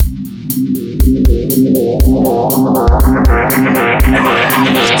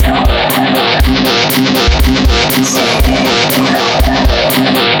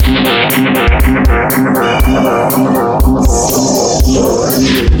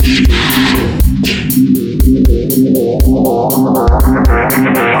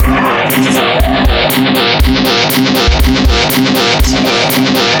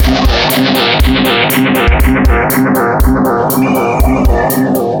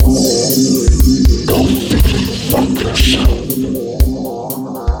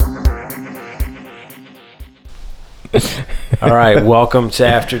All right, welcome to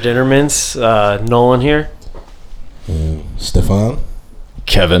After Dinner Mints. Nolan here. Stefan.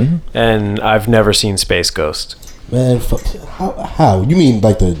 Kevin. And I've never seen Space Ghost. Man, how? You mean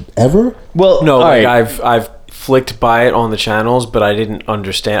like the ever? Well, No, like right. I've flicked by it on the channels, but I didn't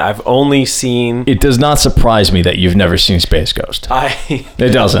understand. I've only seen... It does not surprise me that you've never seen Space Ghost.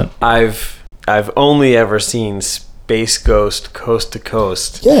 It doesn't. I've only ever seen Space Ghost Coast to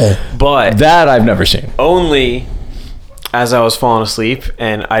Coast. Yeah. But That I've never seen. only as I was falling asleep,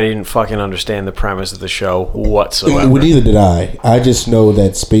 and I didn't fucking understand the premise of the show whatsoever. Well, neither did I. I just know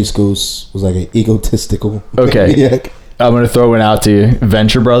that Space Ghost was like an egotistical Okay. maniac. I'm going to throw one out to you.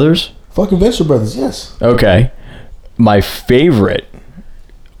 Venture Brothers. Fucking Venture Brothers, yes. Okay. My favorite,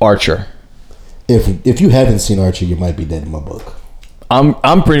 Archer. If you haven't seen Archer, you might be dead in my book.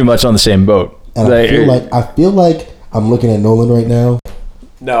 I'm pretty much on the same boat. And I feel like I'm looking at Nolan right now.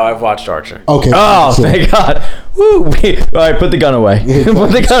 No, I've watched Archer. Okay. Oh, so, thank God. Woo. All right, put the gun away.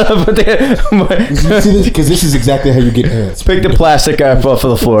 Put the gun up. you see this? Because this is exactly how you get ants. Pick the plastic up off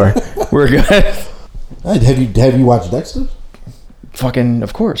of the floor. We're good. Have you watched Dexter? Fucking,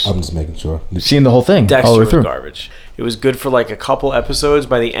 of course. I'm just making sure. Seen the whole thing. Dexter all the way was through. garbage. It was good for like a couple episodes.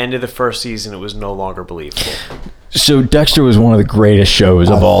 By the end of the first season, it was no longer believable. So Dexter was one of the greatest shows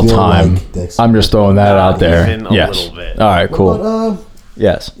of I all feel time. like Dexter- I'm just throwing that out there. Even a Yes. little bit. All right, cool. But,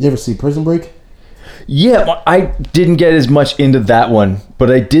 Yes. you ever see Prison Break? Yeah, I didn't get as much into that one, but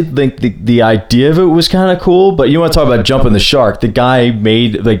I did think the idea of it was kind of cool. But you want to talk about jumping the shark? The guy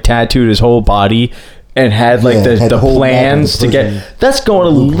tattooed his whole body and had the whole plans map of to the prison. get. That's going a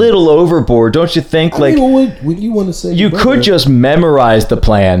little overboard, don't you think? I mean, when you want to say you could just memorize the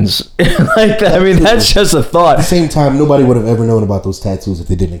plans like that. I mean, that's just a thought. At the same time, nobody would have ever known about those tattoos if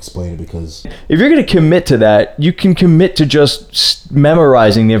they didn't explain it, because If you're going to commit to that, you can commit to just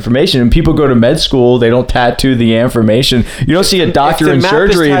memorizing the information. And people go to med school, they don't tattoo the information. You don't see a doctor the in map is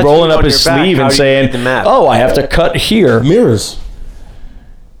surgery tattooed rolling up on his your back, sleeve how and do you saying, read the map? "Oh, I have to cut here." mirrors.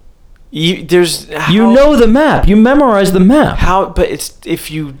 You know the map. You memorize the map. but it's if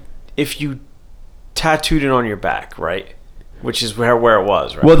you tattooed it on your back, right? Which is where it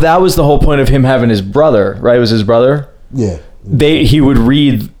was, right? Well, that was the whole point of him having his brother, right? It was his brother? Yeah. He would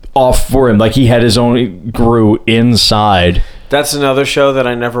read off for him, like he had his own Gru inside. That's another show that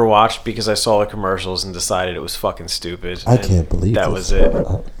I never watched because I saw the commercials and decided it was fucking stupid. I and can't believe that this. was it.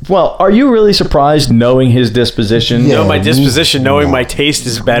 Well, are you really surprised knowing his disposition? Yeah. No, my disposition, knowing my taste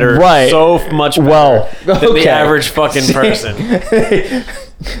is better, Right. so much better Well, than the okay. average fucking person.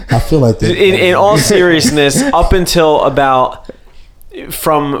 I feel like In all seriousness, up until about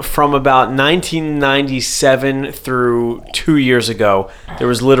from about 1997 through 2 years ago, there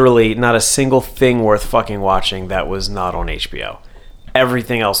was literally not a single thing worth fucking watching that was not on HBO.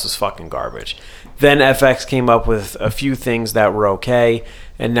 Everything else was fucking garbage. Then FX came up with a few things that were okay,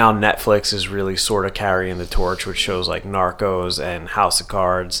 and now Netflix is really sort of carrying the torch with shows like Narcos and House of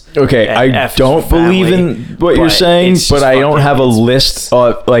Cards. Okay, and I F is don't for Family, believe in what you're saying, it's but just I don't fucking- have a list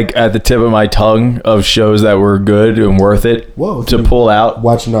like at the tip of my tongue of shows that were good and worth it Whoa, to so pull out.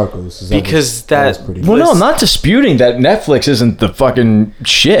 watch Narcos. Because that was that- pretty Well, good. no, I'm not disputing that Netflix isn't the fucking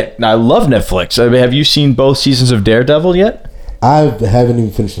shit. I love Netflix. I mean, have you seen both seasons of Daredevil yet? I haven't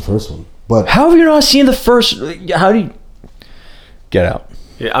even finished the first one, but How have you not seen the first? How do you get out?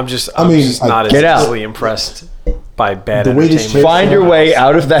 Yeah, I'm just I not Get out. as easily impressed by bad The way this entertainment. chair- Find your way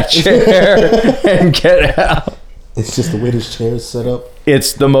out of that chair and get out. it's just the way this chair is set up.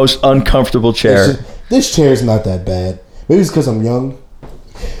 It's the most uncomfortable chair. This chair is not that bad. Maybe it's because I'm young,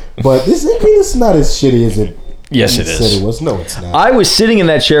 but it's not as shitty as it. Yes, it said is. it was. No, it's not. I was sitting in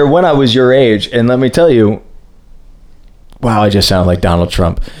that chair when I was your age, and let me tell you, wow, I just sound like Donald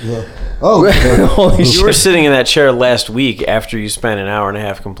Trump. Yeah. Oh, Holy You were shit. sitting in that chair last week after you spent an hour and a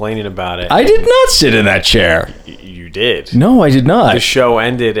half complaining about it. I did not sit in that chair. You did. No, I did The not. show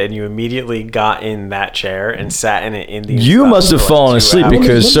ended, and you immediately got in that chair and sat in it in the. You must have fallen asleep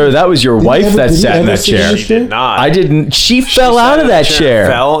because, sir, that was your wife that sat in that chair. She did not. I didn't. She fell sat out in of the that chair.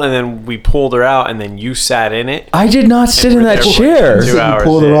 Fell, and then we pulled her out, and then you sat in it. I did not sit in we're that there for chair. 2 hours. You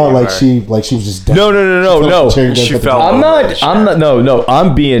pulled her Yeah, out you like were. she was just dead. No. She fell I'm over the not. No.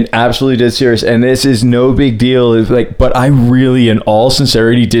 I'm being absolutely dead serious, and this is no big deal. It's like, but I really, in all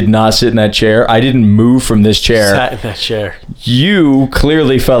sincerity, did not sit in that chair. I didn't move from this chair. Sat in that chair. You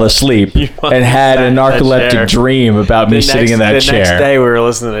clearly fell asleep You and had sat a in that chair. narcoleptic dream about me sitting in that the chair. next day, we were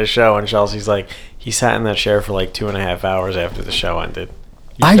listening to the show, and Chelsea's like, he sat in that chair for like 2.5 hours after the show ended.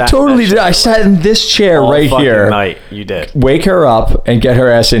 You I sat in totally that did. chair, I like, sat in this chair all right fucking here. Night. You did. Wake her up and get her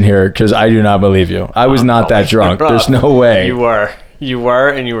ass in here because I do not believe you. I was not that drunk. There's no way. You were,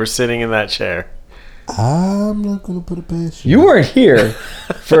 and you were sitting in that chair. I'm not gonna put it past you. You weren't here,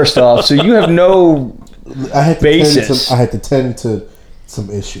 first off, so you have no. I had to basis. I had to tend to some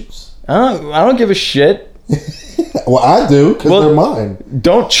issues. I don't give a shit. Well, I do because Well, they're mine.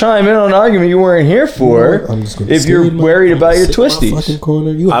 Don't chime in on an argument you weren't here for. I'm just gonna If stay you're in my- worried about your sit in my fucking twisties.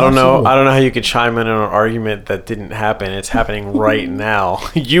 corner. You I don't know. absolutely- I don't know how you could chime in on an argument that didn't happen. It's happening right now.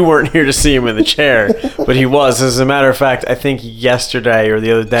 You weren't here to see him in the chair, but he was. As a matter of fact, I think yesterday or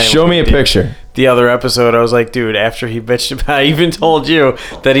the other day. Show when me we a did picture. The other episode, I was like, dude, after he bitched about, I even told you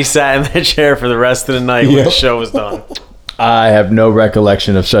that he sat in that chair for the rest of the night when the Yep. show was done. I have no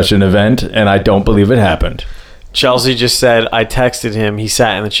recollection of such an event, and I don't believe it happened. Chelsea just said, I texted him. He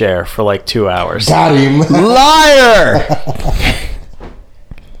sat in the chair for like 2 hours. Got him. Liar!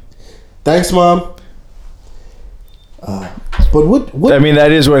 Thanks, Mom. But what? I mean,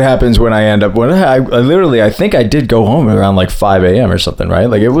 that is what happens when I end up. When I literally, I think I did go home around like 5 a.m. or something, right?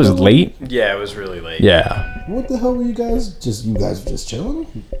 Like it was late. Yeah, it was really late. Yeah. What the hell were you guys? You guys were just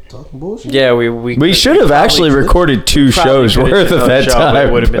chilling, talking bullshit. Yeah, We should have actually recorded two shows worth of that time.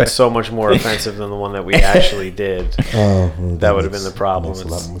 It would have been so much more offensive than the one that we actually did. Well, That would have been the problem. makes a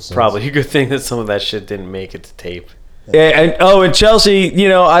lot more It's sense. probably a good thing that some of that shit didn't make it to tape. And Chelsea,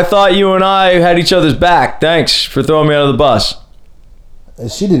 I thought you and I had each other's back. Thanks for throwing me under the bus.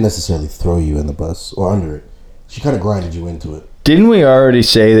 She didn't necessarily throw you in the bus or under it. She kind of grinded you into it. Didn't we already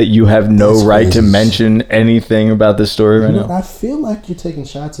say that you have no That's right to crazy. mention anything about this story right now? I feel like you're taking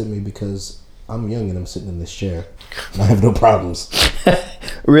shots at me because I'm young and I'm sitting in this chair. And I have no problems.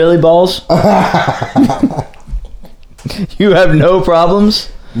 Really, balls? You have no problems?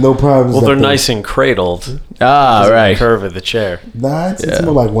 No problems. Well, that they're they- nice and cradled. Ah, The right. curve of the chair. Nah, it's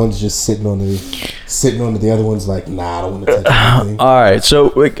more like one's just sitting on the other one's like, nah, I don't want to touch anything. All right,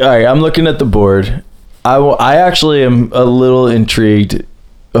 so I'm looking at the board. I actually am a little intrigued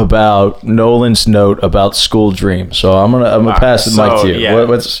about Nolan's note about school dreams. So I'm gonna pass the mic so, to you. yeah.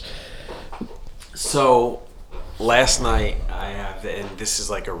 What's So, last night I have, and this is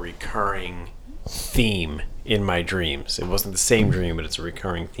like a recurring theme in my dreams. It wasn't the same dream, but it's a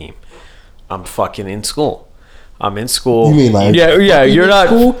recurring theme. I'm fucking in school. I'm in school. You mean like Yeah, fucking you're in not-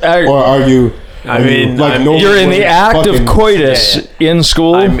 school? Or are you? I mean, you're in the act of coitus Yeah, in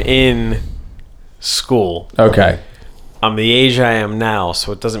school? I'm in school. Okay. I'm the age I am now,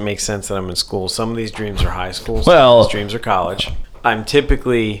 so it doesn't make sense that I'm in school. Some of these dreams are high school, some Well- of these dreams are college. I'm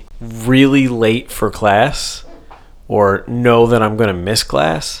typically really late for class or know that I'm going to miss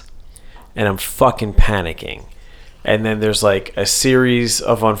class, and I'm fucking panicking. And then there's like a series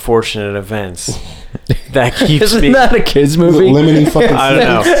of unfortunate events that keeps Isn't me... that a kids movie? Lemony fucking. I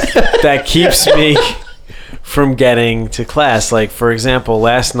don't know. That keeps me from getting to class. Like, for example,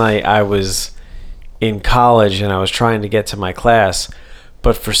 last night I was in college and I was trying to get to my class,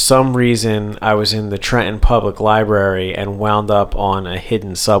 but for some reason I was in the Trenton Public Library and wound up on a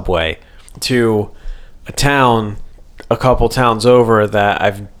hidden subway to a town a couple towns over that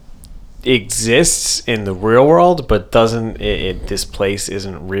I've exists in the real world, but doesn't this place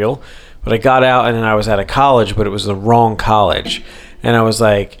isn't real. But I got out and then I was at a college, but it was the wrong college, and I was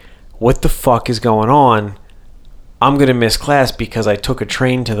like, what the fuck is going on? I'm gonna miss class because I took a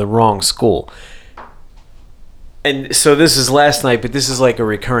train to the wrong school. And so this is last night, but this is like a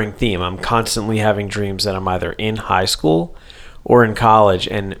recurring theme. I'm constantly having dreams that I'm either in high school or in college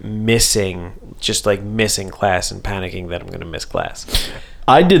and missing class and panicking that I'm going to miss class.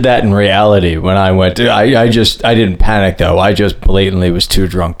 I did that in reality when I went to. I didn't panic though. I just blatantly was too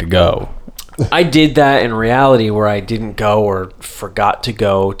drunk to go. I did that in reality where I didn't go or forgot to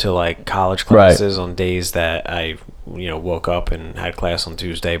go to like college classes on days that I woke up and had class on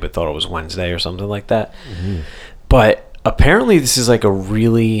Tuesday but thought it was Wednesday or something like that. Mm-hmm. But apparently this is like a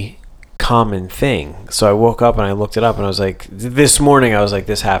really common thing. So I woke up and I looked it up and I was like, this morning I was like,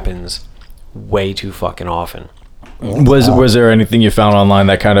 this happens way too fucking often. Was there anything you found online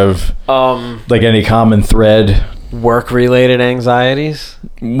that kind of like any common thread? Work related anxieties.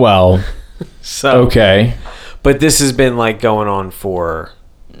 Well, So okay. But this has been like going on for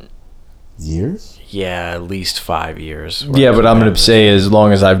Years? at least 5 years. Yeah, but I'm going to say as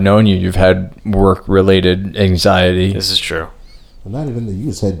long as I've known you, you've had work-related anxiety. This is true. Well, not even that. You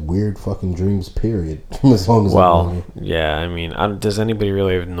just had weird fucking dreams, period. As long as I've known Well, you. yeah, I mean, does anybody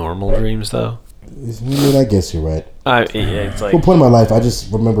really have normal dreams though? I mean, I guess you're right. It's like At one point in my life, I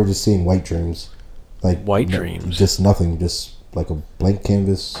just remember just seeing white dreams. Like White dreams? Just nothing. Just like a blank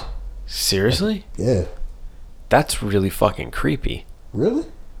canvas. seriously? Yeah. That's really fucking creepy. Really?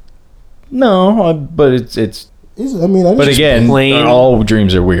 No, but it's. I mean, I But just, again, plain- all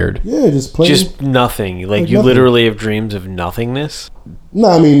dreams are weird. yeah, just plain. Just nothing. Like you nothing. literally have dreams of nothingness. No,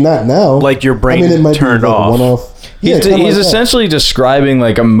 I mean, not now. Like your brain it might turned be like off. a one-off. Yeah, He's, kinda he's like that. essentially describing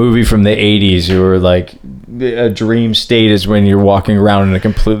like a movie from the 80s where like a dream state is when you're walking around in a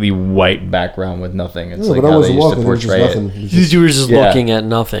completely white background with nothing. It's Yeah, like but I how wasn't they used walking. to There was just portray nothing. it. It was just- You were just Yeah. looking at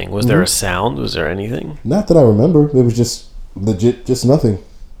nothing. Was there a sound? Was there anything? not that I remember. It was just legit, just nothing.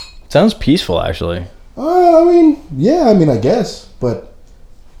 Sounds peaceful, actually. I mean, yeah, I mean, I guess. But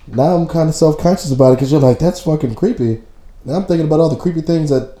now I'm kind of self-conscious about it because you're like, that's fucking creepy. Now I'm thinking about all the creepy things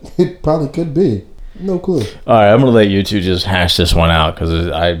that it probably could be. No clue. All right, I'm gonna let you two just hash this one out because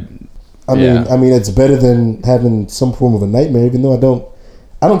I Yeah. mean, it's better than having some form of a nightmare. Even though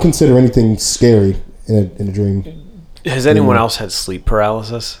I don't consider anything scary in a dream. Has anyone else had sleep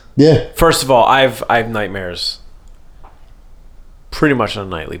paralysis? Yeah, First of all, I've nightmares pretty much on a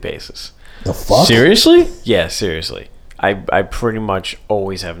nightly basis. the fuck. seriously, Yeah, seriously. I pretty much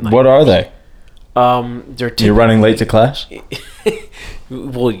always have nightmares. what are they? They're You're running late to class.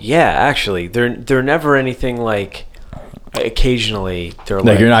 Well, yeah, actually, they're never anything like. Occasionally, they're Like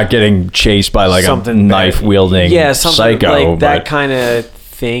like you're not getting chased by like a something knife bad. wielding yeah, something psycho. like that but- kind of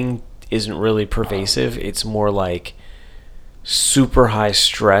thing isn't really pervasive. It's more like super high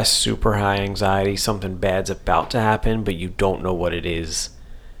stress, super high anxiety. Something bad's about to happen, but you don't know what it is.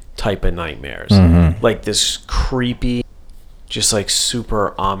 Type of nightmares, like this creepy, just like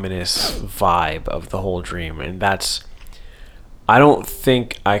super ominous vibe of the whole dream, and that's. I don't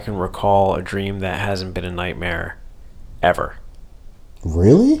think I can recall a dream that hasn't been a nightmare, ever.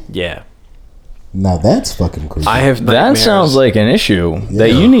 Really? Yeah, Now that's fucking creepy. I have. that Nightmares sounds like an issue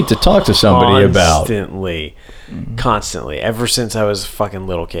that you need to talk to somebody about. Constantly. Ever since I was a fucking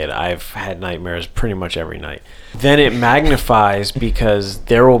little kid, I've had nightmares pretty much every night. Then it magnifies because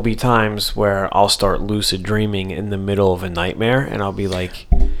there will be times where I'll start lucid dreaming in the middle of a nightmare, and I'll be like,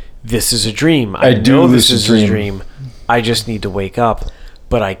 "This is a dream. I do know this lucid is dream. a dream. I just need to wake up."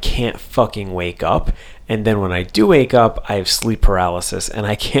 But I can't fucking wake up. And then when I do wake up, I have sleep paralysis and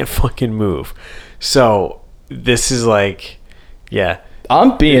I can't fucking move. So this is like, yeah.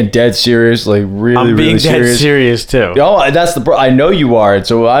 I'm being dead serious, like really, I'm being really dead serious. serious too. Oh, that's I know you are.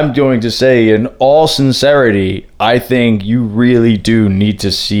 So I'm going to say, in all sincerity, I think you really do need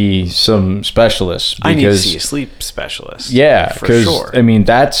to see some specialists. I need to because- see a sleep specialist. Yeah, for because sure. I mean,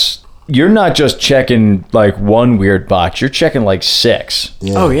 you're not just checking like one weird box. You're checking like 6.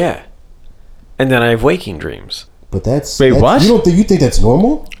 Yeah. Oh yeah. And then I have waking dreams. But that's Wait, that's- what? You think that's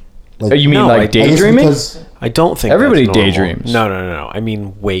normal? Like, Oh, you mean No, like I guess daydreaming? because I don't think Everybody that's normal. daydreams. No. I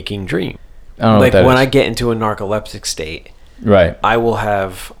mean waking dream. I don't know Like what that when is. I get into a narcoleptic state, Right. I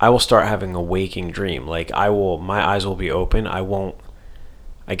will start having a waking dream. Like my eyes will be open.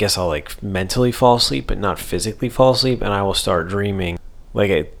 I guess I'll like mentally fall asleep, but not physically fall asleep, and I will start dreaming.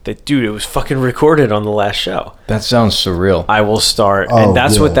 Dude, it was fucking recorded on the last show. That sounds surreal. I will start, Oh, and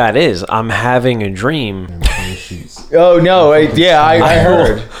that's yeah. what that is. I'm having a dream. Oh no! I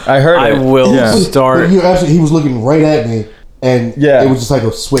heard. I heard. I it. will Yeah. start. he was looking right at me, and Yeah. it was just like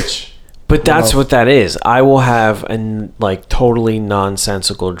a switch. But that's Wow. what that is. I will have a like totally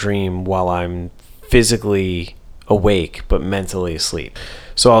nonsensical dream while I'm physically awake but mentally asleep.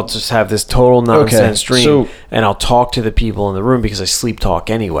 So I'll just have this total nonsense dream, so- and I'll talk to the people in the room because I sleep talk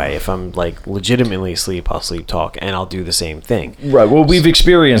anyway. If I'm like legitimately asleep, I'll sleep talk, and I'll do the same thing. Right. Well, we've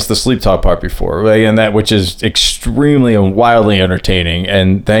experienced the sleep talk part before, right? And that which is extremely and wildly entertaining.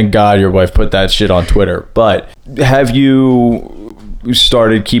 And thank God your wife put that shit on Twitter. But have you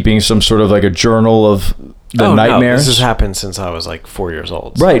started keeping some sort of like a journal of the nightmares? No, this has happened since I was like 4 years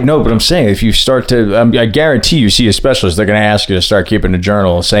old. So. Right. No, but I'm saying if you start to, I guarantee you see a specialist, they're going to ask you to start keeping a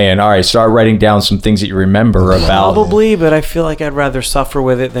journal, saying, "All right, start writing down some things that you remember about." Probably, but I feel like I'd rather suffer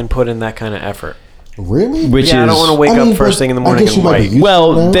with it than put in that kind of effort. Really? Which Yeah, I don't want to wake up first thing in the morning and write.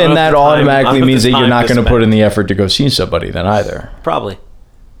 well, now. then I don't that have the time- automatically I don't have means the that you're time not to going to put spend. in the effort to go see somebody then either. Probably.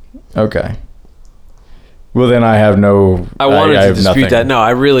 Okay. Well, then I have no. I wanted to have dispute nothing. that. No,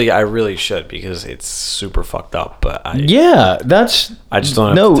 I really should because it's super fucked up. But Yeah, that's. I just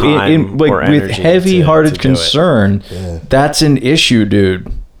don't have the time like or with energy heavy-hearted to do it. concern. Yeah. That's an issue,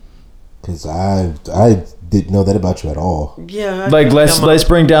 dude. Because I didn't know that about you at all. Yeah. Like let's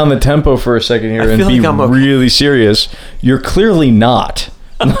bring down the tempo for a second here I and feel be like I'm okay. really serious. You're clearly not.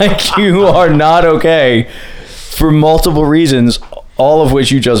 Like you are not okay for multiple reasons, all of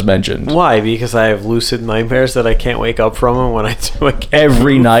which you just mentioned. Why? Because I have lucid nightmares that I can't wake up from, and when I do, I can't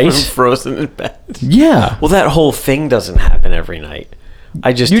Every move. night? I'm frozen in bed. Yeah. Well, that whole thing doesn't happen every night.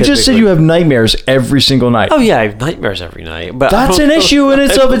 You just said typically- you have nightmares every single night. Oh yeah, I have nightmares every night. But I That's don't an go- issue in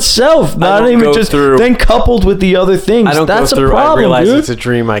its of itself. Not don't even go just through- then coupled with the other things. I don't That's go through. a problem, I realize dude. it's a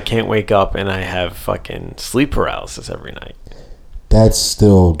dream. I can't wake up, and I have fucking sleep paralysis every night. That's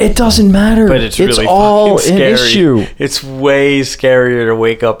still. It doesn't matter. But it's really all fucking an scary. issue. It's way scarier to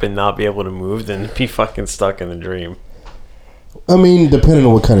wake up and not be able to move than be fucking stuck in a dream. I mean, depending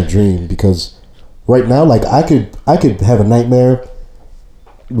on what kind of dream, because right now, like I could have a nightmare.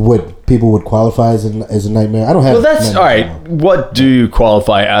 What people would qualify as a nightmare. I don't have. Well, that's nightmares all right. now. What do you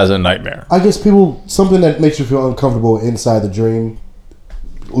qualify as a nightmare? I guess something that makes you feel uncomfortable inside the dream.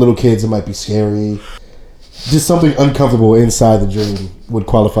 Little kids, it might be scary. Just something uncomfortable inside the dream would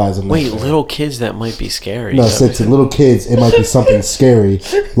qualify as a nightmare. Wait, little kids that might be scary. No, I said to little kids, it might be something scary,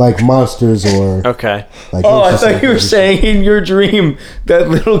 like monsters or Okay. like. Oh, I interesting thought you were things. saying in your dream that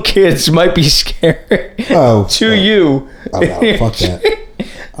little kids might be scary Oh, to you. Oh, no, fuck that.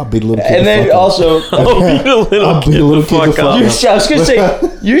 I'll beat a little kid. And the then fuck up. also, Beat a little I'll beat kid a little the kid the fuck up. fuck I was gonna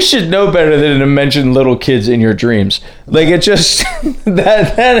say you should know better than to mention little kids in your dreams. Like it just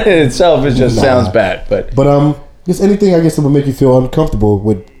that in itself is just Nah. sounds bad. But But just anything I guess that would make you feel uncomfortable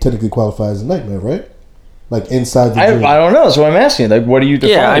would technically qualify as a nightmare, right? Like inside the dream. I don't know. So I'm asking. Like, what do you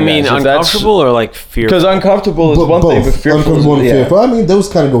define? Yeah, I mean, as? If that's- uncomfortable or like fearful. Because uncomfortable is But one thing, both. but fearful Uncomfortable and is, yeah. fearful. I mean, those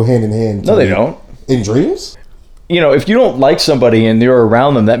kind of go hand in hand. No, to they me. don't. In dreams? You know, if you don't like somebody and you're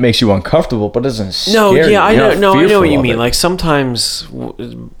around them, that makes you uncomfortable, but doesn't scare No, you. yeah, I You're know. not No, I know fearful what you of mean. it. Like sometimes,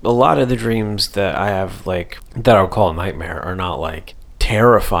 a lot of the dreams that I have, like that I'll call a nightmare, are not like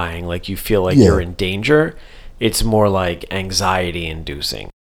terrifying. Like you feel like Yeah. you're in danger. It's more like anxiety inducing.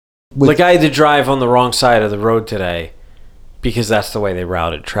 With- Like I had to drive on the wrong side of the road today because that's the way they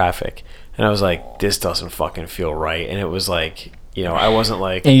routed traffic, and I was like, this doesn't fucking feel right. And it was like, you know, I wasn't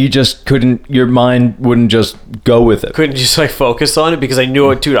like. and you just couldn't. Your mind wouldn't just go with it. Couldn't just like focus on it because I knew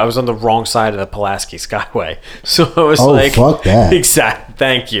it, dude. I was on the wrong side of the Pulaski Skyway, so I was Oh, like, fuck that. Exact.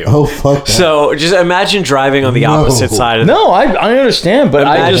 Thank you. Oh, fuck that. So just imagine driving on the No. opposite side of the. No, I understand, but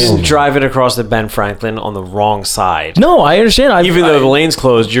I Imagine just driving across the Ben Franklin on the wrong side. no. I understand. Even though the lane's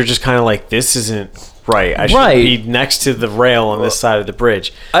closed, you're just kind of like, this isn't right. I should Right. be next to the rail on this side of the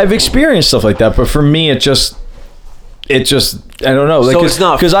bridge. I've experienced stuff like that, but for me, it just I don't know. Like, So it's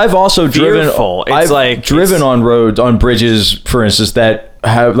not because I've also fearful. driven. It's I've like- driven it's- on roads, on bridges, for instance, that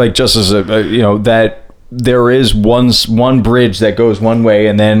have like just as a you know that there is one bridge that goes one way,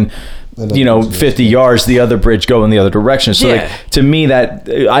 and then Another you know bridge, 50 yards the other bridge go in the other direction. So Yeah. like to me that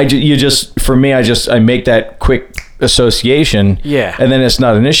for me I make that quick association. Yeah. and then it's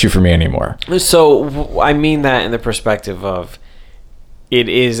not an issue for me anymore. So I mean that in the perspective of it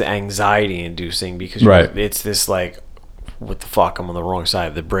is anxiety inducing because Right. it's this like, what the fuck, I'm on the wrong side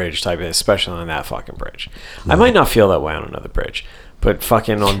of the bridge type of, especially on that fucking bridge. I might not feel that way on another bridge, but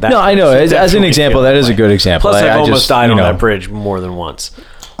fucking on that. No, I know. bridge, As an definitely example, feel that is a way. good example. Plus, I've I almost just, died you on know, that bridge more than once.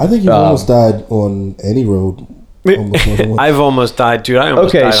 I think you've almost died on any road. Almost more than once. I've almost died, dude. I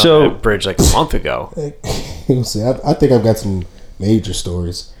almost Okay, died so- on that bridge like a month ago. Let's see, I think I've got some major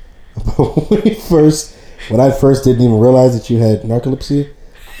stories. When I first didn't even realize that you had narcolepsy,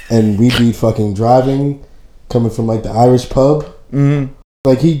 and we'd be fucking driving, coming from like the Irish pub. Mm-hmm.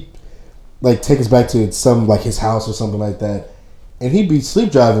 Like he'd like take us back to some like his house or something like that, and he'd be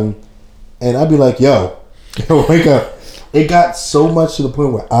sleep driving, and I'd be like, "Yo, wake up!" It got so much to the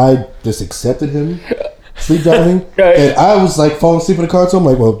point where I just accepted him sleep driving, and I was like falling asleep in the car. So I'm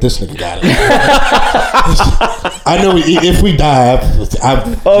like, "Well, this nigga got it." I know if we die,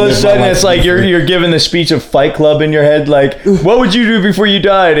 all of a sudden it's like you're giving the speech of Fight Club in your head. Like, what would you do before you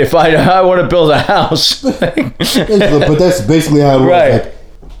died if I want to build a house? But that's basically how it was. Right. Like,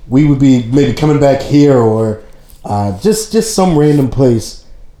 we would be maybe coming back here or just some random place,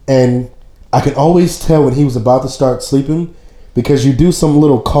 and I could always tell when he was about to start sleeping because you do some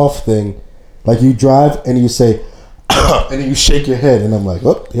little cough thing, like you drive and you say, and then you shake your head, and I'm like,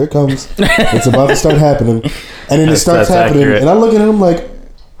 oh, here it comes. It's about to start happening. And then it starts happening, accurate. and I look at him like,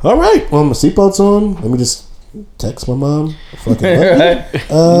 all right, well, my seatbelt's on. Let me just text my mom. Fucking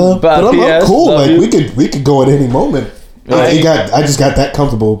but I'm cool. Like we could go at any moment. I just got that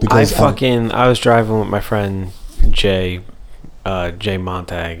comfortable because I was driving with my friend Jay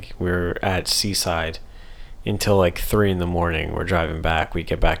Montag. We were at Seaside until like 3 a.m. We're driving back. We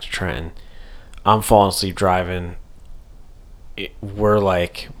get back to Trenton. I'm falling asleep driving. We're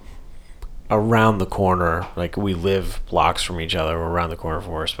like around the corner. Like we live blocks from each other. We're around the corner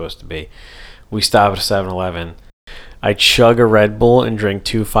from where we're supposed to be. We stop at a 7-Eleven. I chug a Red Bull and drink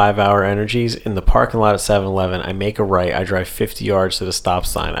 2 5-hour energies in the parking lot at 7-Eleven. I make a right. I drive 50 yards to the stop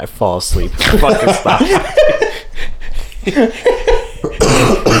sign. I fall asleep. I fucking stop.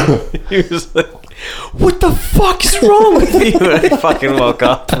 He was like, what the fuck is wrong with you? And I fucking woke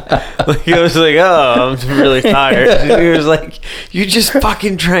up. Like, I was like, oh, I'm really tired. And he was like, you just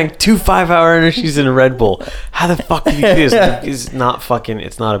fucking drank 2 5-hour energies in a Red Bull. How the fuck do you do this? It's not fucking,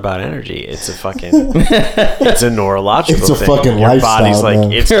 it's not about energy. It's a fucking, it's a neurological It's a thing. fucking Your lifestyle, body's like,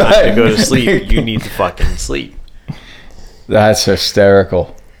 man. it's time to go to sleep. You need to fucking sleep. That's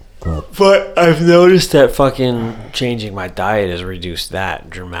hysterical. But I've noticed that fucking changing my diet has reduced that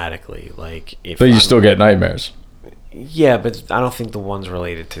dramatically. Like, if But you I'm- still get nightmares. yeah, but I don't think the one's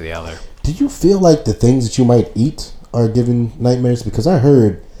related to the other. Do you feel like the things that you might eat are giving nightmares? Because I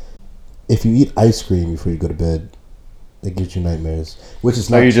heard if you eat ice cream before you go to bed, it gives you nightmares. Which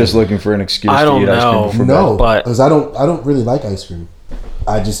is not. Are you true. just looking for an excuse I to don't eat ice cream know. before No, bed? but- because I don't really like ice cream.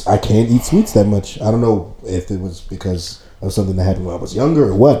 I can't eat sweets that much. I don't know if it was because of something that happened when I was younger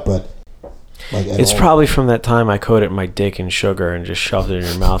or what, but like It's probably from that time I coated my dick in sugar and just shoved it in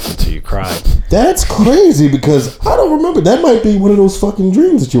your mouth until you cried. That's crazy because I don't remember. That might be one of those fucking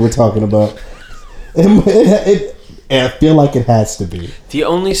dreams that you were talking about. And I feel like it has to be. The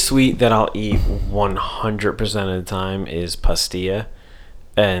only sweet that I'll eat 100% of the time is pastilla,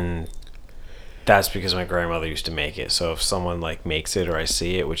 and that's because my grandmother used to make it. So if someone like makes it or I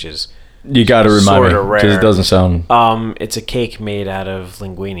see it, which is You got to remind me sorta because rare. it doesn't sound. it's a cake made out of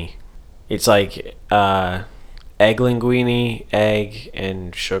linguine. It's like egg linguine, egg,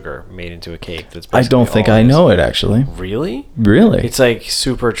 and sugar made into a cake. That's I don't basically think all I it is. know it actually. Really? Really? It's like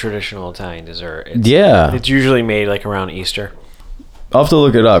super traditional Italian dessert. It's, Yeah. It's usually made like around Easter. I'll have to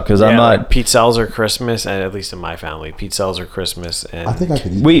look it up because I'm like not. pizzelles are Christmas, and at least in my family, pizzelles are Christmas, and I think I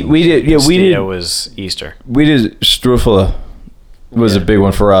could eat. We did pastilla was Easter. we did strufala was a big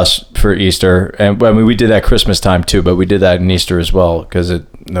one for us for Easter, and I mean we did that Christmas time too, but we did that in Easter as well because the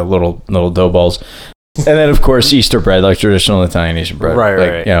little dough balls, and then of course Easter bread, like traditional Italian Easter bread, Right,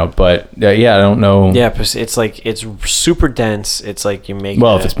 like, right. You know, but yeah, I don't know. Yeah, it's like it's super dense. It's like you make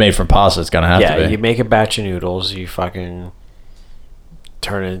Well, if it's made from pasta, it's gonna have to be. you make a batch of noodles, you fucking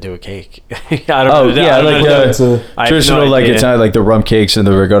turn it into a cake. I don't Oh, know. yeah, I don't like know. the I have traditional, no like idea. it's not like the rum cakes and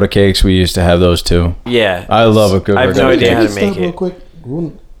the ricotta cakes. We used to have those too. Yeah, I love a good I have no ricotta idea cake. how to Can make you stop real it. quick?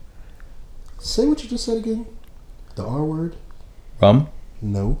 Say what you just said again. The R word? Rum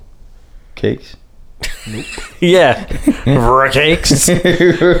No. cakes. Yeah, cakes.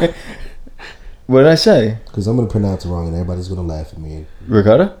 What did I say? Because I'm going to pronounce it wrong and everybody's going to laugh at me.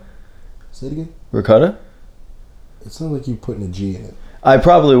 Ricotta? Say it again. Ricotta? It sounds like you putting a G in it. I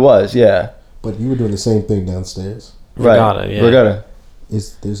probably was, yeah. But you were doing the same thing downstairs. Ricotta, yeah. Ricotta.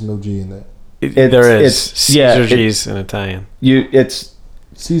 There's no G in that. There is yeah, Caesar cheese in Italian. It's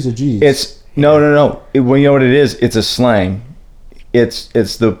Caesar G's. It's no. Well, you know what it is? It's a slang. It's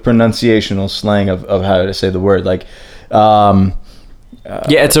the pronunciational slang of how to say the word. Like,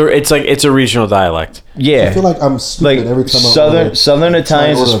 Yeah, it's a regional dialect. yeah. I feel like I'm stupid Like every time Southern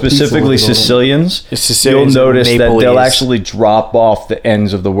Italians, order a pizza specifically with it on it. Sicilians, It's Sicilians you'll and notice that they'll Nepalese. actually drop off the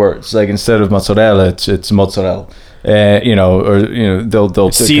ends of the words. Like instead of mozzarella, it's mozzarella.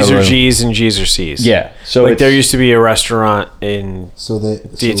 They'll Caesar cover- G's and G's or C's. Yeah. So like it's, there used to be a restaurant in So the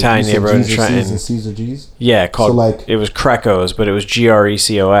Italian neighborhood in Trenton. and Caesar G's. called like- it was Crecos, but it was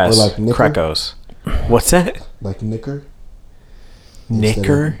GRECOS. Or like Nicker? Crecos. What's that? Like Knicker. Instead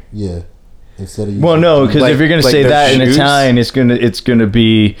Nicker? of- yeah. Instead of well, no, because Like- if you're gonna like say their that in shoes? Italian, it's gonna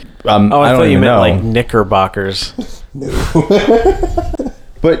be. Oh, I I don't thought you even meant know. like Knickerbockers.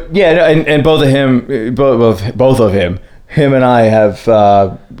 But yeah, no, and both of him and I have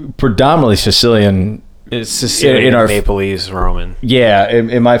predominantly Sicilian. It's Sicilian, In our- Nepalese, Roman. Yeah,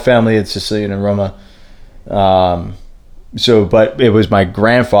 in my family, it's Sicilian and Roma. So, but it was my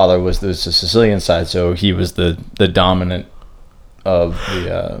grandfather was the Sicilian side, so he was the dominant of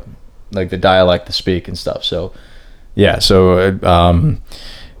the like the dialect to speak and stuff. So, yeah. So,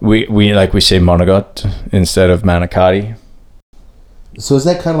 We say monogot instead of manicotti. So is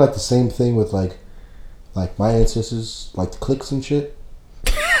that kind of like the same thing with like my ancestors, like the cliques and shit?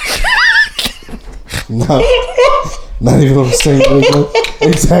 No, not even on the same wavelength.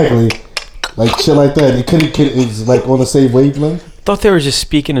 Exactly, like shit like that. It's like on the same wavelength. I thought they were just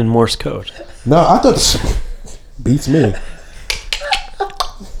speaking in Morse code. No, I thought beats me.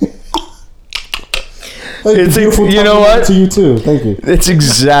 It's you know what? To you too. Thank you. It's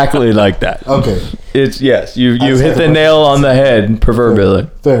exactly like that. Okay. It's yes. You hit the nail on the head, proverbially.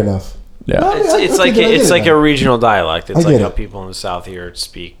 Fair enough. Yeah. No, I mean, It's like a regional dialect. It's like how it. people in the South here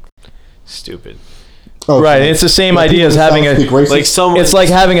speak stupid. Oh, Right. It's the same idea as having a Like someone. It's like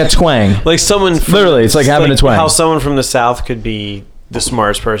having a twang. like someone. From, Literally, it's like having a twang. How someone from the South could be the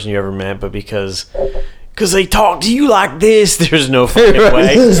smartest person you ever met, but because they talk to you like this, there's no fucking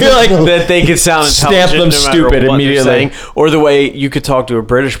way You're like that they could sound stamp intelligent them no matter stupid what they're immediately. saying. Or the way you could talk to a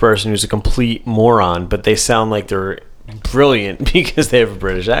British person who's a complete moron, but they sound like they're brilliant because they have a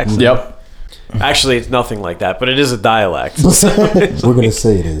British accent. Yep. Actually, it's nothing like that, but it is a dialect. We're gonna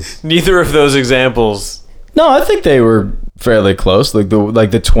say it is. Neither of those examples. No, I think they were fairly close. Like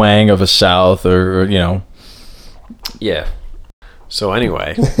the twang of a South, or you know. Yeah. So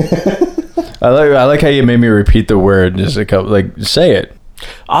anyway, I like how you made me repeat the word just a couple. Like say it.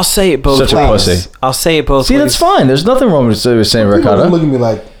 I'll say it both Such a ways. pussy. I'll say it both See, ways. that's fine. There's nothing wrong with saying People ricotta. look at me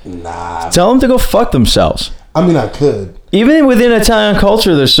like, nah. Tell them to go fuck themselves. I mean, I could. Even within Italian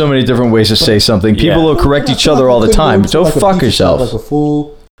culture, there's so many different ways to say something. People Yeah. will correct each other all the time. Don't fuck yourself. Like a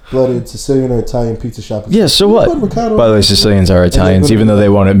full-blooded Sicilian or Italian pizza shop. Yeah, so what? By the way, Sicilians are Italians, even though they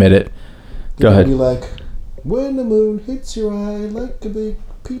won't admit it. Go ahead. Be like, when the moon hits your eye like a big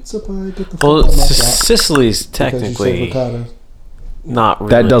pizza pie, get the fuck Well, out my shop. Sicily's Because you said technically ricotta. not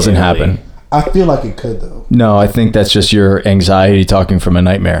really. That doesn't Italy. happen. I feel like it could though. No, I think that's just your anxiety talking from a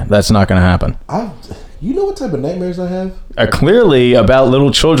nightmare. That's not going to happen. You know what type of nightmares I have? Clearly about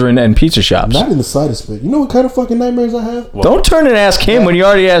little children and pizza shops. Not in the slightest bit. You know what kind of fucking nightmares I have? Don't turn and ask him when you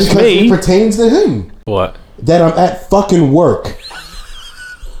already asked Because it me. pertains to him. What? That I'm at fucking work.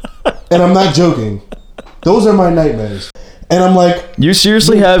 And I'm not joking. Those are my nightmares. And I'm like, You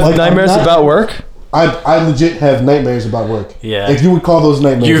seriously have Like, I'm nightmares not- about work? I legit have nightmares about work. Yeah. If you would call those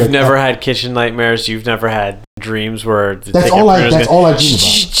nightmares. You've like, never had kitchen nightmares. You've never had dreams where the That's ticket all I printer's dream going, about.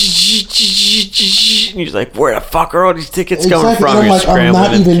 And you're like, where the fuck are all these tickets coming Exactly, from? and I'm You're like, I'm scrambling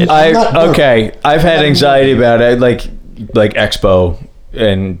not in the even- kitchen. I'm not- Okay, I've had anxiety about it, like Expo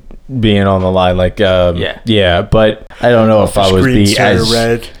and being on the line, yeah, but I don't know if I would be as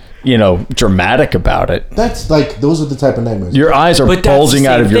dramatic about it. That's like, those are the type of nightmares. Your eyes are But that's bulging the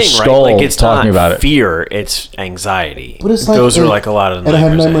out same of your thing, skull right? Like, it's talking not about it. fear, it's anxiety. But it's like, those are like a lot of the and I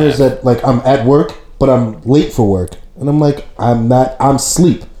have nightmares. nightmares that like I'm at work, but I'm late for work, and I'm like, I'm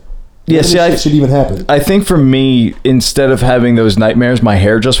sleep. Yeah, see, it should even happen. I think for me, instead of having those nightmares, my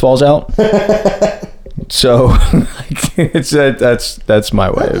hair just falls out. So that's my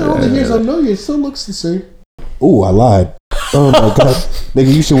way. After all the years I know you, it still looks the same. Ooh, I lied. Oh my god,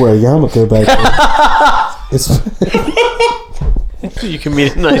 nigga, you should wear a yarmulke back then. It's You can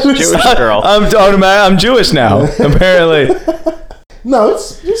meet a nice Jewish girl. I'm Jewish now, apparently. no, it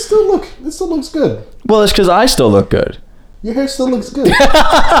still looks good. Well, it's because I still look good. Your hair still looks good.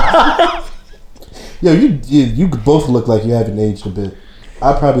 Yo, you both look like you haven't aged a bit.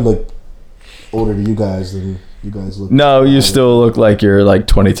 I probably look older to you guys than you guys look. No, you still look like you're like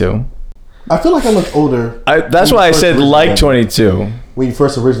 22. I feel like I look older. That's why I said like 22. When you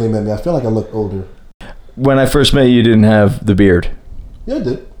first originally met me, I feel like I looked older. When I first met you, you didn't have the beard. Yeah, I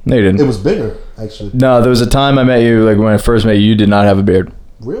did. No, you It didn't. was bigger, actually. No, there was a time I met you, like when I first met you, you did not have a beard.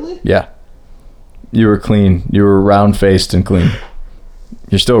 Really? Yeah. You were clean. You were round-faced and clean.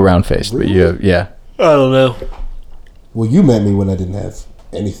 You're still round-faced, but yeah. I don't know. Well, you met me when I didn't have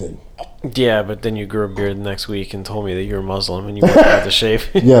anything. Yeah, but then you grew a beard the next week and told me that you were Muslim and you weren't allowed to shave.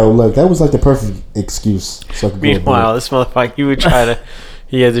 Yo, look, that was like the perfect excuse. So I could go Meanwhile, this motherfucker, he would try to.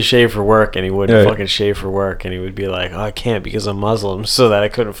 He had to shave for work, and he wouldn't Right. fucking shave for work, and he would be like, "Oh, I can't because I'm Muslim," so that I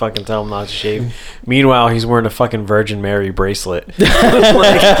couldn't fucking tell him not to shave. Meanwhile, he's wearing a fucking Virgin Mary bracelet. Like,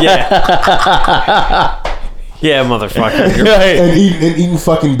 yeah, motherfucker. You're- Right. and eating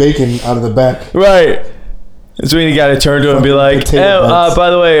fucking bacon out of the back. Right. That's when you got to turn to him and be like, Potato hey, bites. by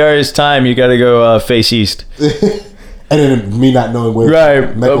the way, it's time. You got to go face east. And then me not knowing where.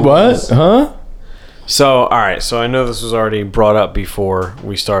 Right. Mecca What? was. Huh? So, all right. So I know this was already brought up before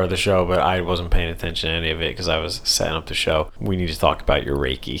we started the show, but I wasn't paying attention to any of it because I was setting up the show. We need to talk about your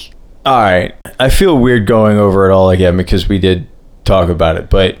Reiki. All right. I feel weird going over it all again because we did talk about it,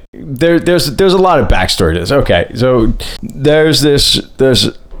 but there's a lot of backstory to this. Okay. So there's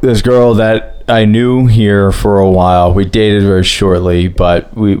this girl that I knew here for a while. We dated very shortly,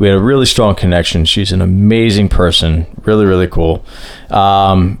 but we had a really strong connection. She's an amazing person, really, really cool.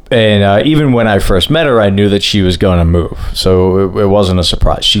 Even when I first met her, I knew that she was going to move, so it wasn't a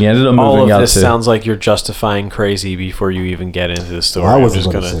surprise. She ended up moving out. All of this sounds like you're justifying crazy before you even get into the story. I I'm wasn't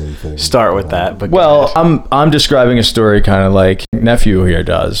just gonna say going anything. to start with that. But well, I'm describing a story kind of like nephew here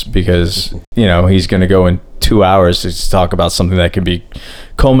does, because he's going to go in 2 hours to talk about something that can be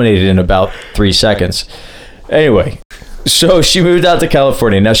culminated in about 3 seconds. Anyway, so she moved out to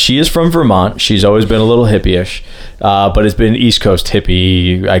California. Now, she is from Vermont. She's always been a little hippie-ish, but it's been East Coast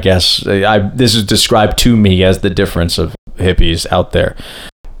hippie, I guess. This is described to me as the difference of hippies out there.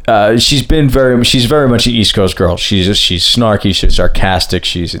 She's very much an East Coast girl. She's snarky, she's sarcastic,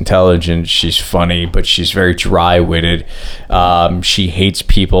 she's intelligent, she's funny, but she's very dry-witted. She hates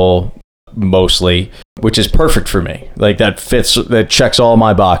people mostly, which is perfect for me. Like that checks all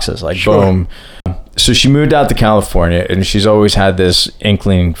my boxes. Like, sure. Boom. So she moved out to California, and she's always had this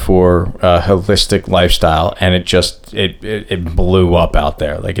inkling for a holistic lifestyle, and it blew up out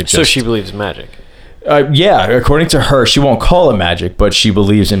there. So she believes in magic. Yeah, according to her, she won't call it magic, but she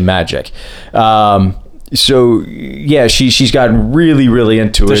believes in magic. So yeah, she's gotten really, really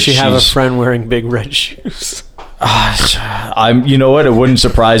into it. Does she have a friend wearing big red shoes? You know what? It wouldn't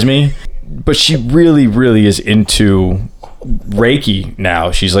surprise me. But she really, really is into Reiki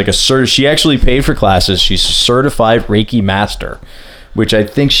now. She's like she actually paid for classes. She's a certified Reiki master, which I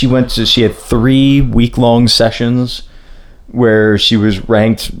think she had 3 week-long sessions where she was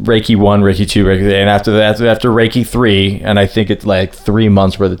ranked Reiki 1, Reiki 2, Reiki 3, and after Reiki 3, and I think it's like 3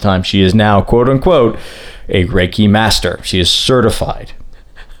 months worth of time, she is now, quote unquote, a Reiki master. She is certified.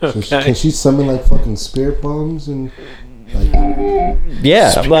 Okay. So can she summon like fucking spirit bombs and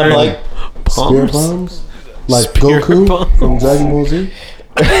yeah, spirit bombs? Like spirit Goku bombs from Dragon Ball Z?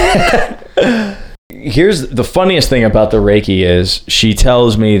 Here's the funniest thing about the Reiki is she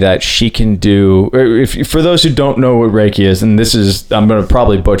tells me that she can do, for those who don't know what Reiki is, and I'm going to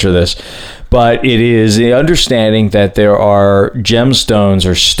probably butcher this, but it is the understanding that there are gemstones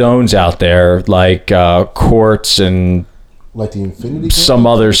or stones out there like quartz and like the infinity some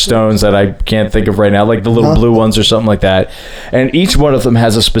other stones that I can't think of right now, like the little blue ones or something like that, and each one of them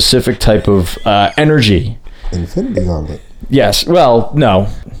has a specific type of energy. Infinity Gauntlet. Yes. Well, no.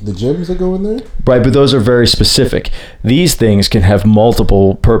 The gems that go in there? Right, but those are very specific. These things can have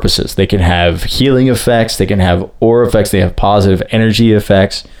multiple purposes. They can have healing effects. They can have aura effects. They have positive energy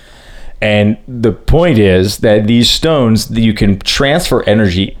effects. And the point is that these stones, you can transfer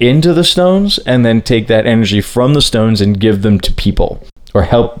energy into the stones and then take that energy from the stones and give them to people or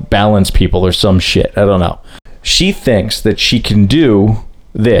help balance people or some shit. I don't know. She thinks that she can do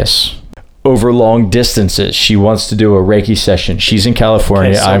this over long distances. She wants to do a Reiki session. She's in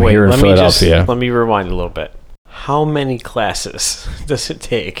California. I'm here in Philadelphia. Let me rewind a little bit. How many classes does it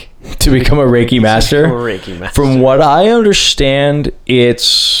take to become a Reiki master? From what I understand,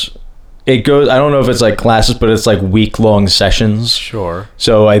 it goes, I don't know if it's like classes, but it's like week-long sessions. Sure.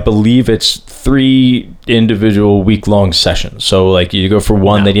 So I believe it's 3 individual week-long sessions. So like you go for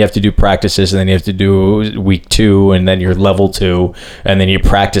 1, then you have to do practices, and then you have to do week 2, and then you're level 2, and then you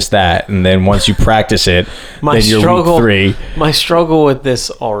practice that, and then once you practice it, then you're week 3. My struggle with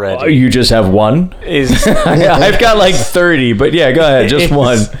this already. You just have 1? I've got like 30, but yeah, go ahead, just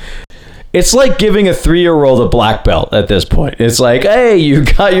 1. It's like giving a 3-year-old a black belt at this point. It's like, hey, you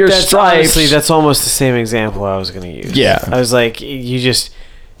got your stripes. Honestly, that's almost the same example I was going to use. Yeah. I was like,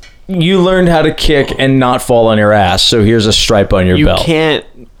 you learned how to kick and not fall on your ass, so here's a stripe on your belt. You can't,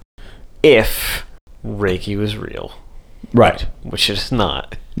 if Reiki was real. Right. Which it is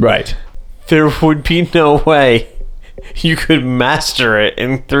not. Right. There would be no way you could master it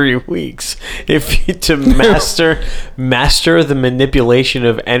in 3 weeks. To master the manipulation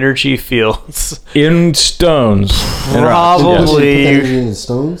of energy fields in stones, probably in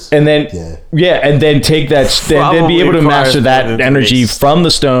stones, and then and then take that, then be able to master that energy from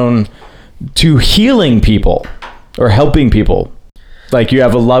the stone to healing people or helping people. Like you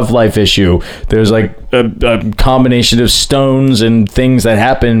have a love life issue. There's like a combination of stones and things that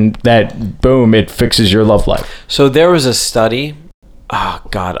happen that, boom, it fixes your love life. So there was a study. Oh,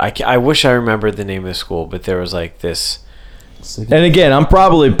 God. I wish I remembered the name of the school, but there was like this. And again, I'm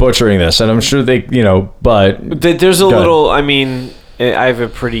probably butchering this, and I'm sure they, but. There's a little, I have a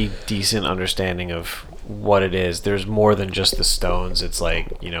pretty decent understanding of what it is. There's more than just the stones. It's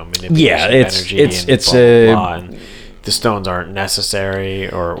like, manipulation of energy. It's blah, blah, blah, and the stones aren't necessary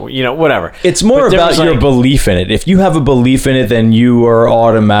or whatever. It's more about your belief in it. If you have a belief in it, then you are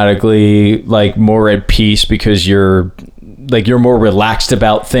automatically like more at peace because you're like you're more relaxed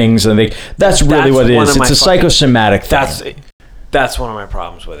about things, and that's really what it is. It's a psychosomatic thing. That's one of my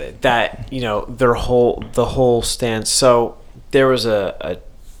problems with it. That, you know, the whole stance. So there was a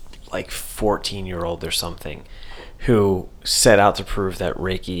like 14-year-old or something who set out to prove that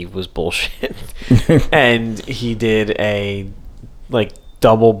Reiki was bullshit, and he did a like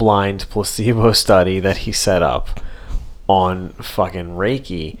double-blind placebo study that he set up on fucking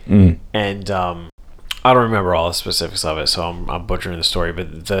Reiki, and I don't remember all the specifics of it, so I'm butchering the story.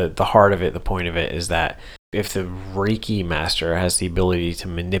 But the heart of it, the point of it, is that if the Reiki master has the ability to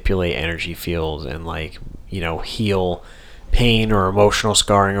manipulate energy fields and, like, you know, heal pain or emotional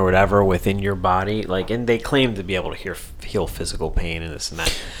scarring or whatever within your body, like, and they claim to be able to heal physical pain and this and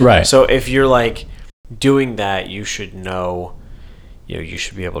that. Right. So if you're like doing that, you should know, you know, you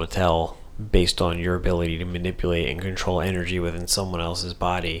should be able to tell based on your ability to manipulate and control energy within someone else's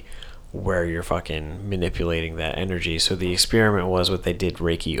body where you're fucking manipulating that energy. So the experiment was what they did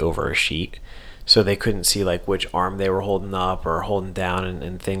Reiki over a sheet. So they couldn't see like which arm they were holding up or holding down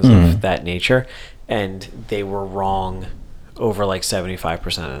and things of that nature. And they were wrong over like 75%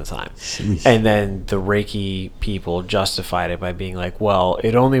 of the time. Sheesh. And then the Reiki people justified it by being like, well,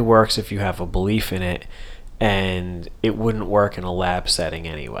 it only works if you have a belief in it, and it wouldn't work in a lab setting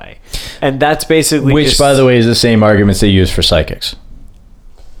anyway. And that's basically Which, by the way, is the same arguments they use for psychics.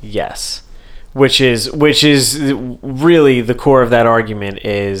 Yes. Which is really the core of that argument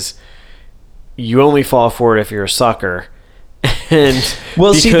is you only fall for it if you're a sucker. And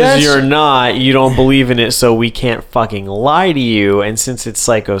well, because you're not, you don't believe in it, so we can't fucking lie to you. And since it's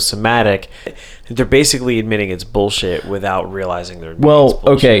psychosomatic, they're basically admitting it's bullshit without realizing they're well,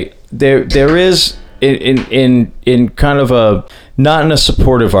 okay. There is in kind of a, not in a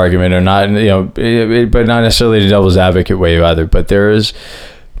supportive argument, or not in, you know, but not necessarily the devil's advocate way either, but there is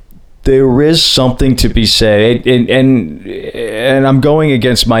something to be said, and I'm going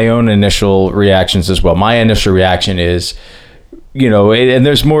against my own initial reactions as well. My initial reaction is, you know, and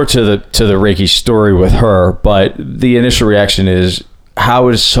there's more to the Reiki story with her, but the initial reaction is, how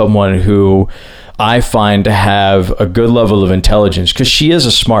is someone who I find to have a good level of intelligence, because she is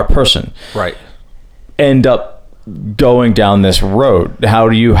a smart person, right, end up going down this road? How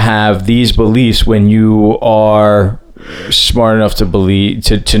do you have these beliefs when you are smart enough to believe,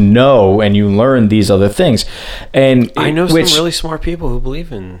 to know, and you learn these other things? And I know some really smart people who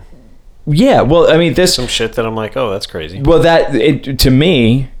believe in, yeah, well, I mean, this some shit that I'm like, oh, that's crazy. Well, to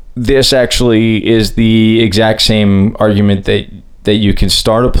me, this actually is the exact same argument that you can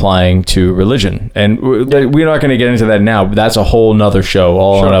start applying to religion, and we're not going to get into that now, but that's a whole nother show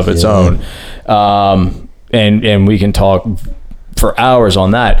all of its own. And we can talk for hours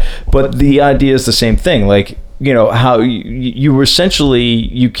on that, but the idea is the same thing. Like, you know, how you essentially,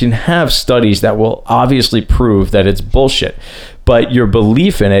 you can have studies that will obviously prove that it's bullshit, but your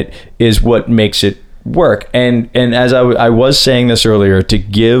belief in it is what makes it work. And as I was saying this earlier, to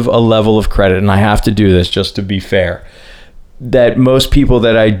give a level of credit, and I have to do this just to be fair, that most people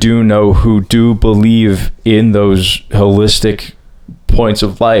that I do know who do believe in those holistic points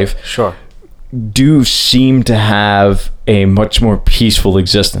of life, sure, do seem to have a much more peaceful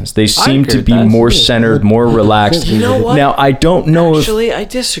existence. They seem to be more centered, more relaxed. You know what? Now, I don't know Actually, I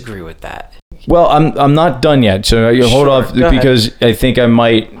disagree with that. Well, I'm not done yet, so you hold off, because I think I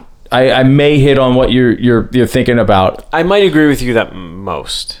may hit on what you're thinking about. I might agree with you that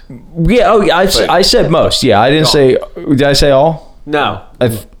most. Yeah. Oh, I said most. Yeah, I didn't say. Did I say all? No. I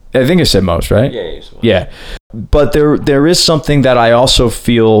think I said most, right? Yeah. But there is something that I also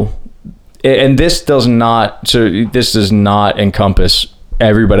feel, and this does not encompass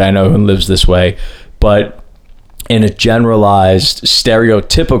everybody I know who lives this way, but in a generalized,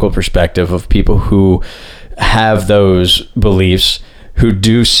 stereotypical perspective of people who have those beliefs, who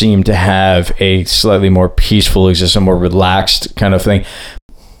do seem to have a slightly more peaceful existence, a more relaxed kind of thing,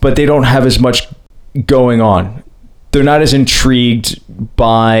 but they don't have as much going on. They're not as intrigued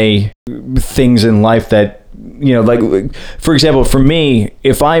by things in life that, you know, like, for example, for me,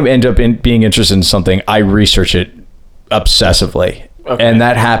 if I end up being interested in something, I research it obsessively. Okay. And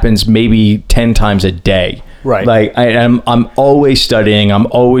that happens maybe 10 times a day. Right. Like, I'm always studying, I'm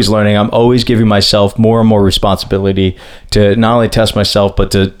always learning, I'm always giving myself more and more responsibility to not only test myself,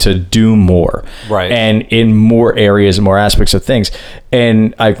 but to do more. Right. And in more areas and more aspects of things.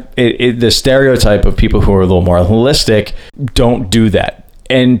 And the stereotype of people who are a little more holistic don't do that.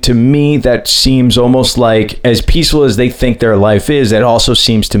 And to me, that seems almost like, as peaceful as they think their life is, it also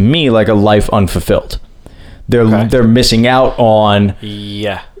seems to me like a life unfulfilled. They're missing out on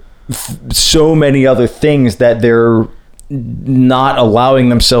so many other things that they're not allowing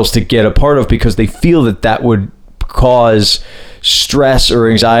themselves to get a part of, because they feel that would cause stress or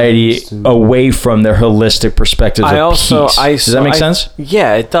anxiety away from their holistic perspectives of peace. Does that make sense?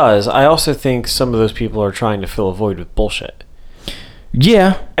 Yeah, it does. I also think some of those people are trying to fill a void with bullshit.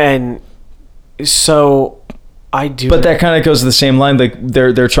 Yeah. And so I do. But that kind of goes to the same line. Like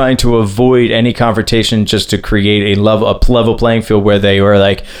they're trying to avoid any confrontation just to create a level playing field where they were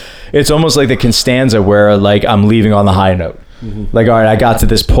like, it's almost like the Constanza where like I'm leaving on the high note. Mm-hmm. Like, all right, I got to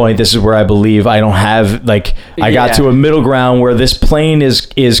this point. This is where I believe I don't have like I got to a middle ground where this plane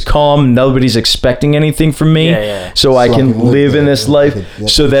is calm. Nobody's expecting anything from me. So I can live in this life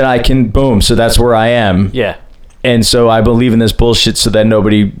so that I can boom. So that's where I am. Yeah. And so I believe in this bullshit so that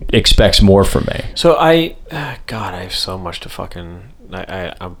nobody expects more from me. So I have so much to fucking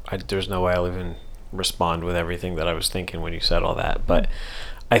I there's no way I'll even respond with everything that I was thinking when you said all that. But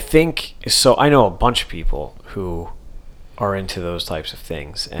I think so. I know a bunch of people who are into those types of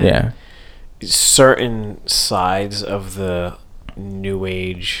things, and certain sides of the new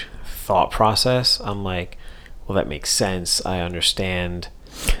age thought process, I'm like, well, that makes sense. I understand.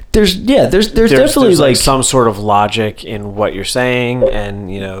 There's definitely like some sort of logic in what you're saying, and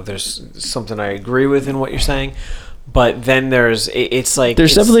there's something I agree with in what you're saying. But then it's like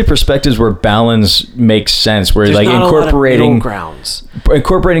there's definitely perspectives where balance makes sense, where like incorporating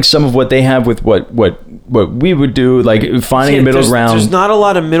some of what they have with what we would do, like finding a middle ground. There's not a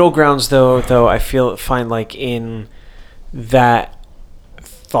lot of middle grounds though I find like in that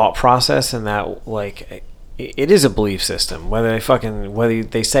thought process, and that like it is a belief system, whether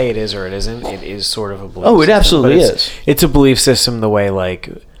they say it is or it isn't. It is sort of a belief system. It absolutely is. It's a belief system the way like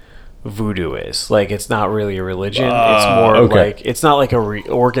voodoo is. Like, it's not really a religion. It's more like, it's not like a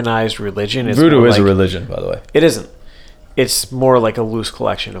organized religion. It's voodoo is a religion, by the way. It isn't. It's more like a loose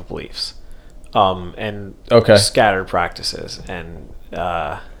collection of beliefs, and scattered practices. And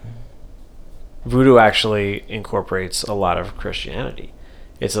voodoo actually incorporates a lot of Christianity.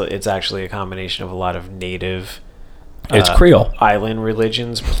 It's actually a combination of a lot of native, it's Creole island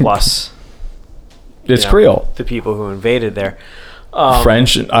religions plus it's Creole, the people who invaded there.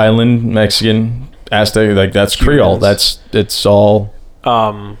 French, island, Mexican, Aztec, like that's Creole. It's all.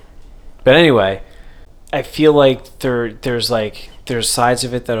 But anyway, I feel like there's sides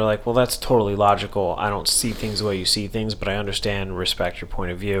of it that are like, well, that's totally logical. I don't see things the way you see things, but I understand, respect your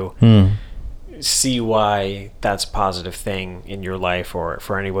point of view. See why that's a positive thing in your life, or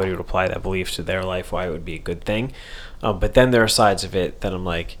for anybody who would apply that belief to their life, why it would be a good thing. But then there are sides of it that I'm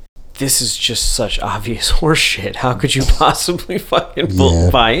like, this is just such obvious horseshit. How could you possibly fucking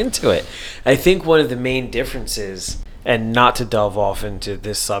buy into it? I think one of the main differences, and not to delve off into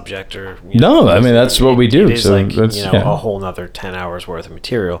this subject or... I mean, that's what we do. It is so like, a whole nother 10 hours worth of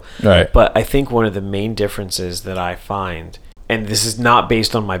material. Right. But I think one of the main differences that I find, and this is not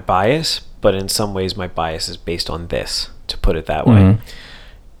based on my bias, but in some ways my bias is based on this, to put it that way,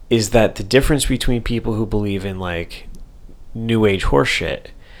 is that the difference between people who believe in, like, new age horseshit,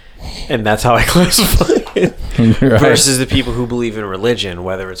 and that's how I classify it, versus the people who believe in religion,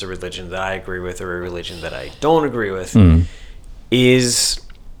 whether it's a religion that I agree with or a religion that I don't agree with, is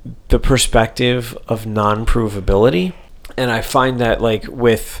the perspective of non-provability. And I find that, like,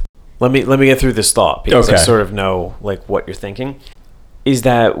 with... Let me get through this thought, because I sort of know, like, what you're thinking. Is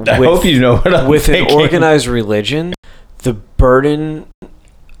that I hope you know what I'm with thinking. An organized religion, the burden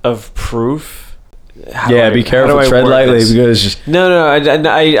of proof... Be careful. Tread lightly, because no, I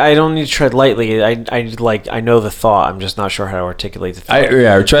don't need to tread lightly. I know the thought. I'm just not sure how to articulate the thought.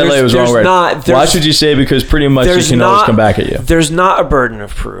 Tread lightly was the wrong word. Watch what you say, because pretty much it can always come back at you. There's not a burden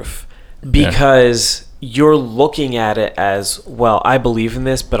of proof, because you're looking at it as, well, I believe in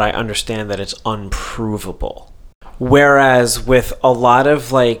this, but I understand that it's unprovable. Whereas with a lot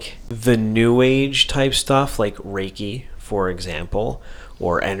of like the new age type stuff, like Reiki, for example,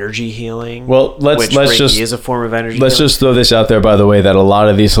 or energy healing. Well, let's just is a form of energy. Let's just throw this out there, by the way, that a lot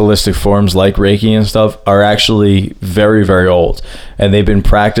of these holistic forms like Reiki and stuff are actually very, very old, and they've been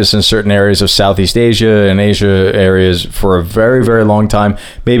practiced in certain areas of Southeast Asia and Asia areas for a very, very long time,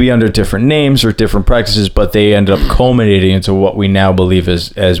 maybe under different names or different practices, but they end up culminating into what we now believe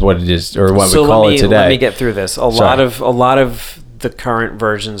as what it is, or what we call it today. Let me get through this. A lot of the current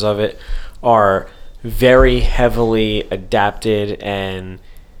versions of it are very heavily adapted and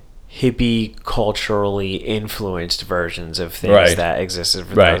hippie culturally influenced versions of things that existed.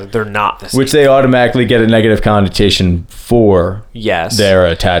 They're not the same. Which they automatically get a negative connotation for their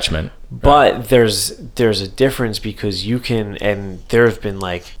attachment. But there's a difference, because you can, and there have been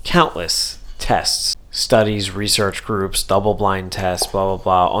like countless tests, studies, research groups, double-blind tests, blah, blah,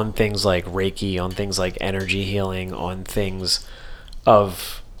 blah, on things like Reiki, on things like energy healing, on things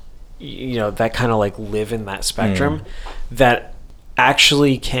of that kind of like live in that spectrum that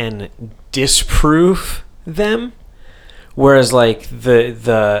actually can disprove them, whereas like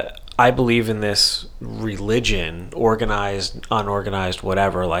the I believe in this religion, organized, unorganized,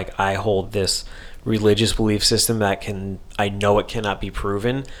 whatever. Like I hold this religious belief system that I know it cannot be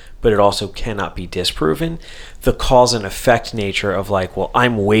proven, but it also cannot be disproven. The cause and effect nature of like, well,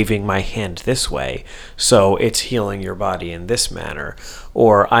 I'm waving my hand this way, so it's healing your body in this manner,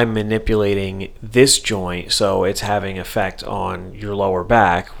 or I'm manipulating this joint, so it's having effect on your lower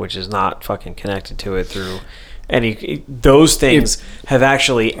back, which is not fucking connected to it through those things have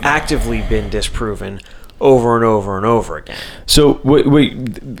actually actively been disproven over and over and over again. So what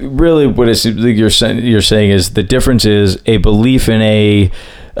you're saying is the difference is a belief in a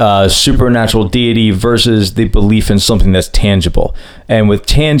supernatural deity versus the belief in something that's tangible. And with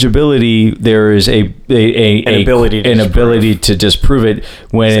tangibility, there is an ability to disprove it.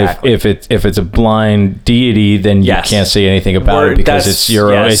 When Exactly. if it's a blind deity, then you can't say anything about it because it's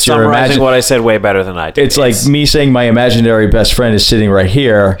your summarizing what I said way better than I did. It's like me saying my imaginary best friend is sitting right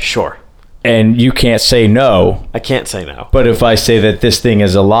here. Sure. And you can't say no. I can't say no. But if I say that this thing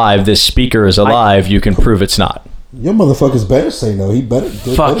is alive, this speaker is alive, you can prove it's not. Your motherfuckers better say no. He better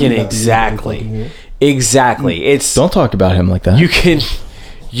Fucking exactly. Exactly. It's Don't talk about him like that.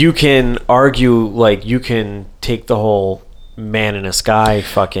 you can argue, like, you can take the whole man in a sky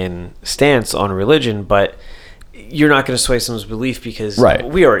fucking stance on religion, but you're not going to sway someone's belief because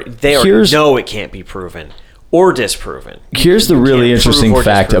they already know it can't be proven or disproven. Here's the really interesting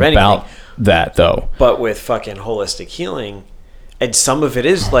fact about that, though. But with fucking holistic healing, and some of it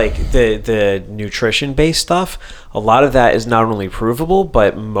is like the nutrition based stuff, a lot of that is not only provable,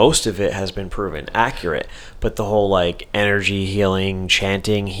 but most of it has been proven accurate. But the whole like energy healing,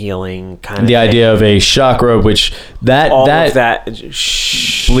 chanting healing kind of the idea of a chakra, which that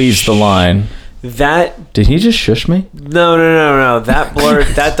bleeds the line. That did he just shush me? No.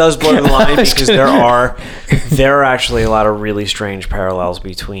 That does blur the line because there are actually a lot of really strange parallels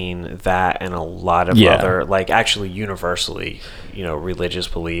between that and a lot of other, like, actually universally, religious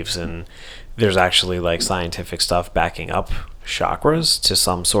beliefs, and there's actually like scientific stuff backing up chakras to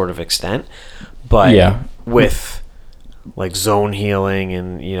some sort of extent, but with like zone healing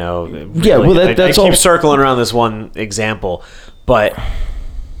and I keep circling around this one example, but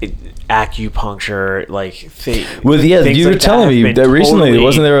acupuncture, you were telling me that recently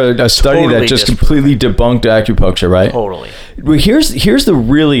wasn't there a study that just completely debunked acupuncture, right? Totally. Well, here's the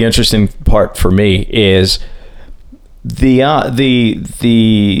really interesting part for me is the idea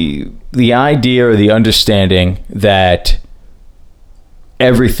or the understanding that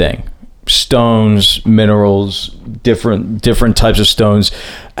everything, stones, minerals, different types of stones,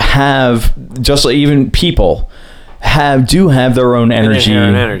 have, just like even people do have their own energy.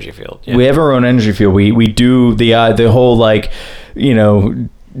 An energy field. Yeah. We have our own energy field. We do the whole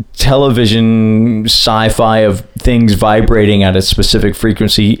television sci-fi of things vibrating at a specific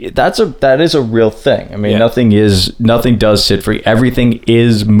frequency. That is a real thing. I mean, nothing does sit free. Everything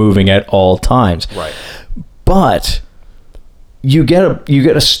is moving at all times. Right. But you get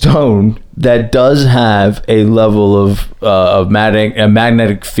a stone that does have a level of a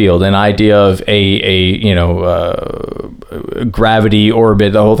magnetic field, an idea of a gravity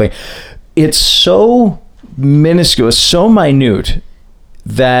orbit, the whole thing. It's so minuscule, so minute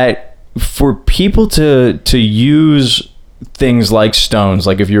that for people to use things like stones,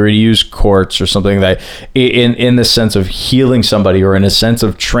 like if you were to use quartz or something that in the sense of healing somebody or in a sense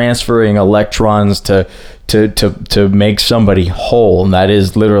of transferring electrons to make somebody whole, and that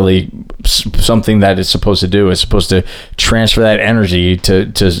is literally something that it's supposed to do. It's supposed to transfer that energy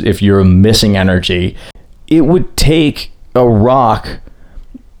to if you're missing energy. It would take a rock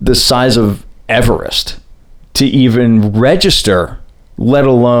the size of Everest to even register, let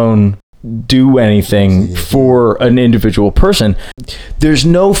alone do anything for an individual person. There's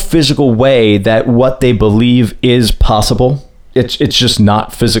no physical way that what they believe is possible. It's just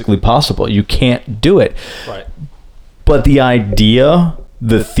not physically possible. You can't do it. Right. But the idea,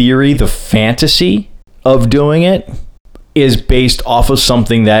 the theory, the fantasy of doing it is based off of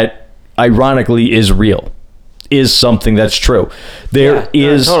something that ironically is real, is something that's true.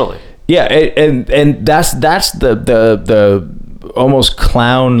 Totally. Yeah, and that's the almost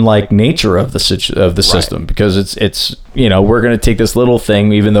clown-like nature of the system, because it's we're going to take this little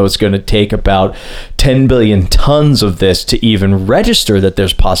thing, even though it's going to take about 10 billion tons of this to even register that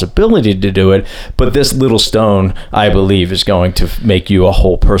there's possibility to do it, but this little stone, I believe, is going to make you a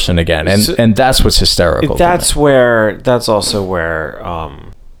whole person again, and that's what's hysterical. That's also where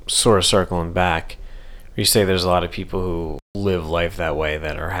sort of circling back, You say there's a lot of people who live life that way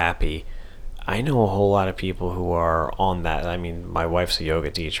that are happy. I know a whole lot of people who are on that. I mean, my wife's a yoga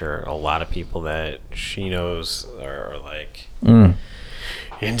teacher. A lot of people that she knows are like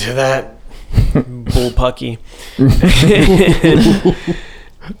into that bullpucky.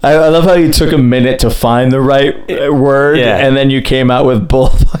 I love how you took a minute to find the right word, and then you came out with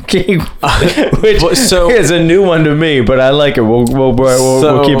bullfucking, which is a new one to me, but I like it. We'll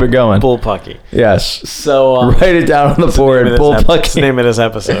keep it going. Bullpucky. Yes. So write it down on the board. Bullpucky. That's the name of this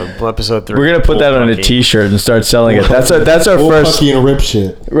episode. Episode 3. We're gonna put that on a T-shirt and start selling it. That's our first. Bullpucky and rip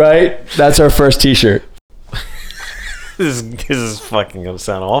shit. Right. That's our first T-shirt. This is fucking gonna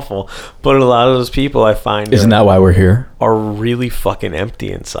sound awful, but a lot of those people I find isn't that why we're here? Are really fucking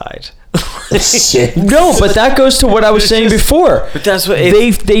empty inside. Shit. No, but that goes to what I was saying before. But that's what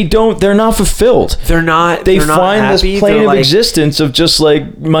they're not fulfilled. They're not. They they're not find happy. this plane of like, existence of just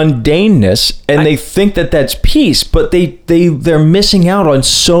like mundaneness, and they think that that's peace, but they're missing out on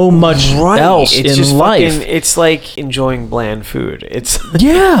so much else it's in just life. Fucking, it's like enjoying bland food. It's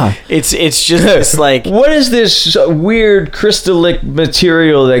yeah. It's just it's like, what is this weird crystallic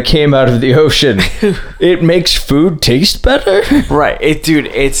material that came out of the ocean? It makes food taste better. Right,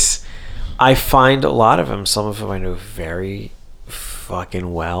 it's. I find a lot of them. Some of them I know very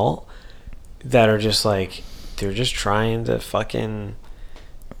fucking well, that are just like, they're just trying to fucking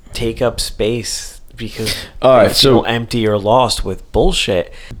take up space because they feel empty or lost with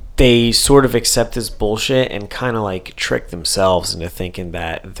bullshit. They sort of accept this bullshit and kind of like trick themselves into thinking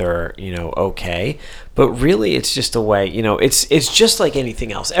that they're, okay. But really it's just a way, it's just like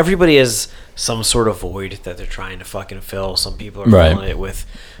anything else. Everybody has some sort of void that they're trying to fucking fill. Some people are filling it with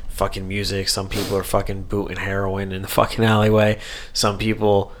fucking music. Some people are fucking booting heroin in the fucking alleyway. Some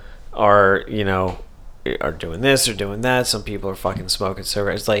people are, are doing this or doing that. Some people are fucking smoking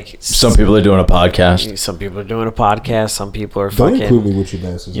cigarettes. Like, some people are doing a podcast. Some people are doing a podcast. Some people are Don't fucking. include me with your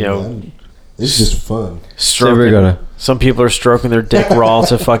bastards. It's just fun. Stroking. Some people are stroking their dick raw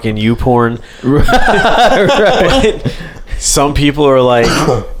to fucking YouPorn. Right. Some people are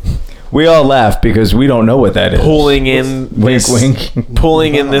like. We all laugh because we don't know what that is. Pulling in wink, this, wink.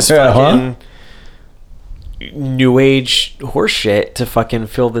 Pulling in this fucking new age horse shit to fucking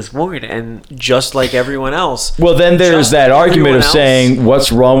fill this void, and just like everyone else. Well, then there's that argument of saying,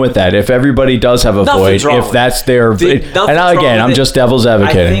 what's wrong with that? If everybody does have a void, if that's their, and again, I'm just devil's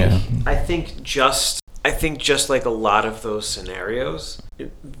advocating. I think just like a lot of those scenarios,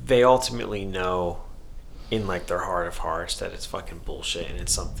 they ultimately know in like their heart of hearts that it's fucking bullshit and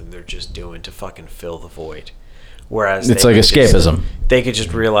it's something they're just doing to fucking fill the void. Whereas it's like escapism. They could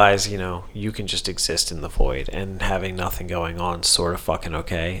just realize, you can just exist in the void, and having nothing going on sort of fucking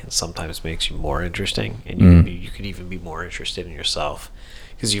okay, and sometimes makes you more interesting, and you could even be more interested in yourself,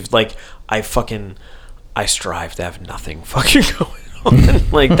 because you've like, I strive to have nothing fucking going on.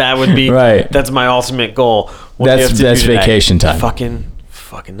 Like, that would be right. That's my ultimate goal. That's vacation time.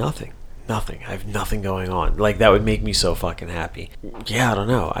 Fucking nothing. I have nothing going on. Like, that would make me so fucking happy. Yeah, I don't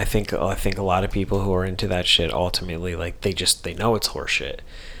know. I think a lot of people who are into that shit ultimately, like, they know it's horseshit,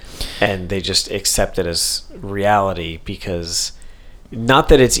 and they just accept it as reality, because not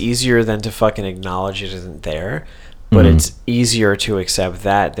that it's easier than to fucking acknowledge it isn't there, but it's easier to accept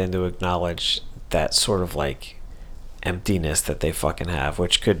that than to acknowledge that sort of like emptiness that they fucking have,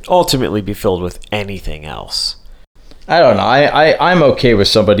 which could ultimately be filled with anything else. I don't know. I'm okay with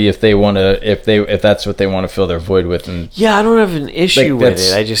somebody if that's what they want to fill their void with. And yeah, I don't have an issue with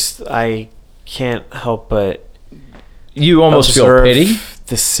it. I can't help but you almost feel pity,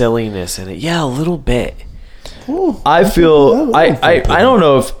 the silliness in it. Yeah, a little bit. I feel I don't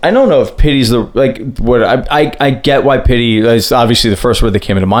know if pity's the like what I get why pity is obviously the first word that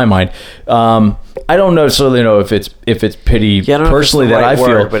came into my mind. I don't necessarily know if it's pity personally that I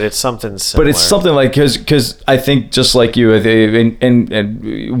feel, but it's something similar. But it's something like because I think just like you,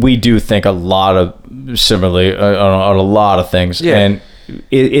 and we do think a lot of similarly on a lot of things, and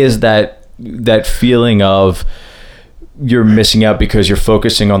it is that feeling of you're missing out because you're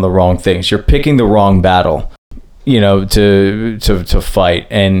focusing on the wrong things. You're picking the wrong battle, to fight.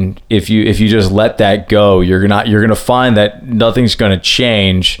 And if you just let that go, you're gonna find that nothing's gonna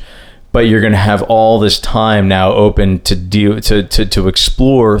change, but you're gonna have all this time now open to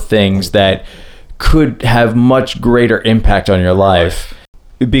explore things that could have much greater impact on your life.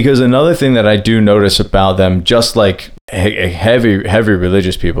 Because another thing that I do notice about them, just like heavy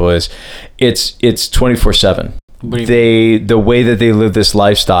religious people, is it's 24/7. The way that they live this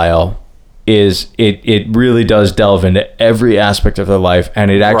lifestyle is it really does delve into every aspect of their life, and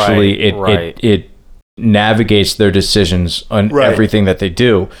it actually it navigates their decisions on everything that they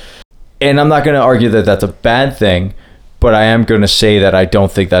do. and I'm not going to argue that that's a bad thing, but I am going to say that I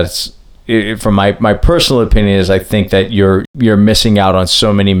don't think that's, from my personal opinion, is I think that you're missing out on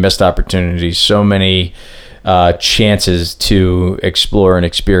so many missed opportunities, so many chances to explore and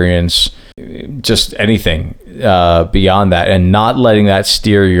experience just anything beyond that, and not letting that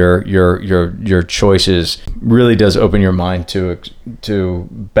steer your choices really does open your mind to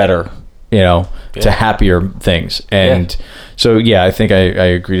better, to happier things. And so I think I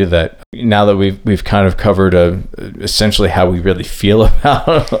agree to that. Now that we've kind of covered essentially how we really feel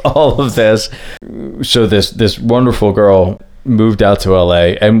about all of this. So this wonderful girl moved out to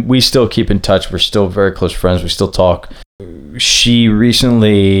LA, and we still keep in touch. We're still very close friends. We still talk. She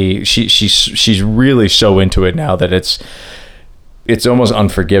recently she's really so into it now that it's almost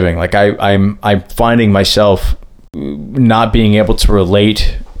unforgiving. Like I'm finding myself not being able to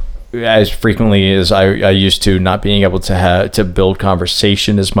relate as frequently as I used to, not being able to build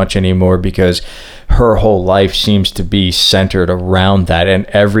conversation as much anymore, because her whole life seems to be centered around that, and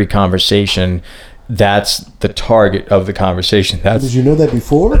every conversation, that's the target of the conversation. Did you know that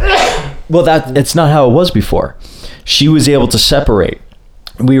before? Well, it's not how it was before. She was able to separate.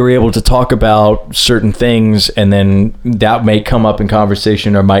 We were able to talk about certain things, and then that may come up in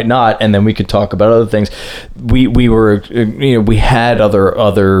conversation or might not, and then we could talk about other things. We were, we had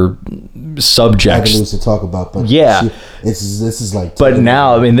other subjects, avenues to talk about, but this is like. But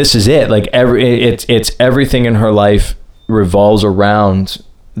now, I mean, this is it. Like it's everything in her life revolves around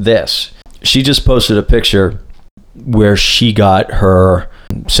this. She just posted a picture where she got her,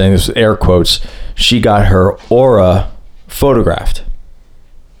 saying this with air quotes, she got her aura photographed.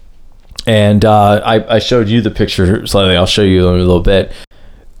 And I showed you the picture slightly. I'll show you in a little bit.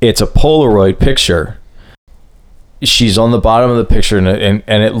 It's a Polaroid picture. She's on the bottom of the picture, and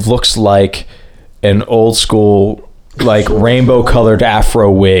it looks like an old school, like rainbow colored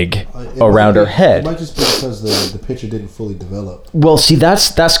afro wig around her head. It might just be because the picture didn't fully develop. Well, see,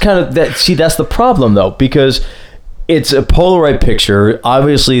 that's kind of that. See, that's the problem though, because it's a Polaroid picture.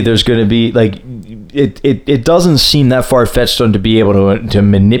 Obviously, there's going to be like it doesn't seem that far fetched on to be able to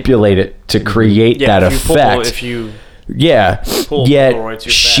manipulate it to create that effect. Yet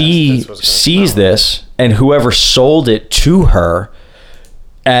she sees this, and whoever sold it to her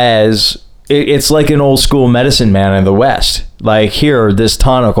as it's like an old school medicine man in the West. Like, here, this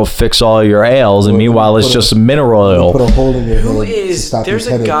tonic will fix all your ails, and meanwhile it's just mineral oil. Put a hole in your head. There's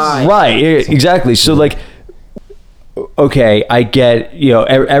a guy. Right, exactly. So like, okay, I get,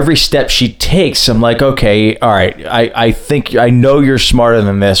 every step she takes, I'm like, okay, all right, I think I know you're smarter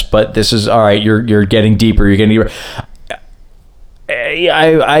than this, but this is all right. You're getting deeper. You're getting deeper.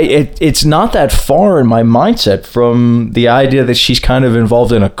 It's not that far in my mindset from the idea that she's kind of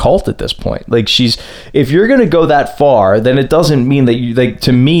involved in a cult at this point. Like, if you're going to go that far, then it doesn't mean that you, like,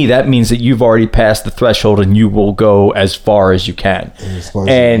 to me, that means that you've already passed the threshold and you will go as far as you can. And as far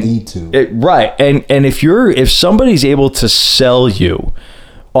as you need to. Right. And if somebody's able to sell you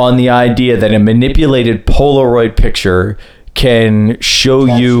on the idea that a manipulated Polaroid picture can show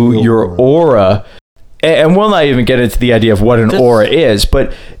you your aura, and we'll not even get into the idea of what an aura is,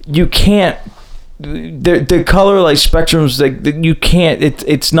 but you can't, the color like spectrums, like you can't,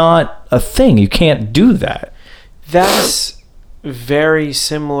 it's not a thing. You can't do that. That's very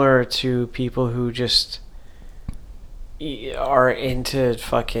similar to people who just are into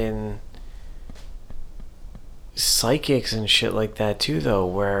fucking psychics and shit like that too, though,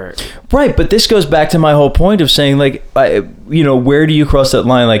 where right. But this goes back to my whole point of saying, like, where do you cross that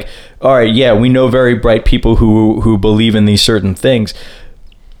line? Like, all right, yeah, we know very bright people who believe in these certain things.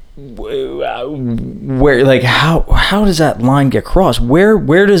 Where, like, how does that line get crossed?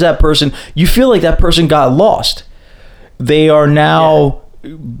 Where does that person, you feel like that person got lost? They are now,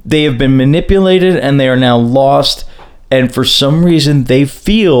 they have been manipulated, and they are now lost. And for some reason, they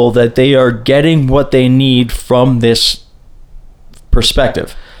feel that they are getting what they need from this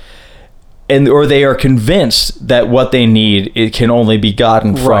perspective. Or they are convinced that what they need, it can only be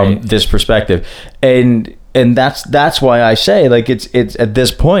gotten from this perspective. And that's why I say, like, it's at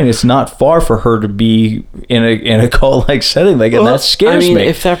this point, it's not far for her to be in a cult like setting, like, and that scares me.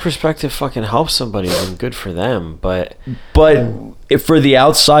 If that perspective fucking helps somebody, then good for them. But if for the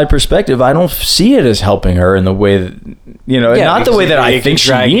outside perspective, I don't see it as helping her in the way that, not the way that I think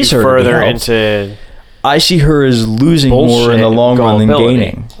she needs her further to into. I see her as losing more in the long run than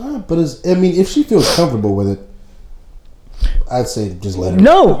gaining. But if she feels comfortable with it, I'd say just let her.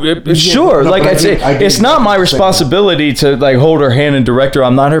 No, sure. Like I say, it's not my responsibility to like hold her hand and direct her.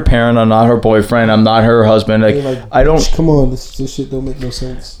 I'm not her parent. I'm not her boyfriend. I'm not her husband. I don't. Come on, this shit don't make no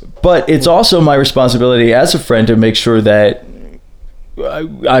sense. But it's also my responsibility as a friend to make sure that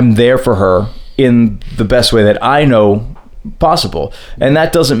I'm there for her in the best way that I know possible. And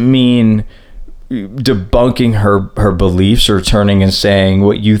that doesn't mean debunking her beliefs or turning and saying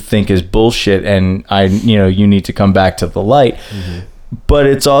what you think is bullshit and you need to come back to the light. But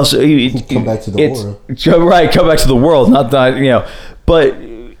it's also come back to the world. Right, come back to the world, not that, but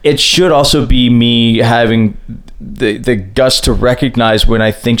it should also be me having the guts to recognize when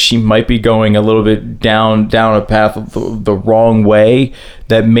I think she might be going a little bit down a path of the wrong way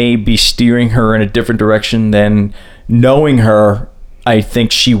that may be steering her in a different direction than knowing her I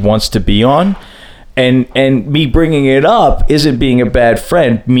think she wants to be on. And me bringing it up isn't being a bad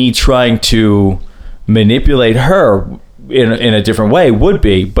friend. Me trying to manipulate her in a different way would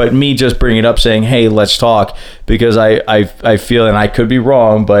be, but me just bringing it up saying, hey, let's talk, because I feel, and I could be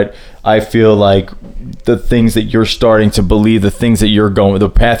wrong, but I feel like the things that you're starting to believe,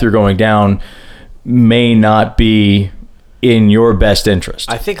 the path you're going down may not be in your best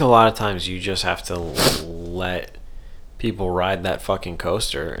interest. I think a lot of times you just have to let people ride that fucking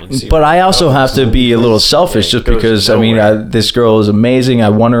coaster and see. But I also have to be a little selfish, just because this girl is amazing. I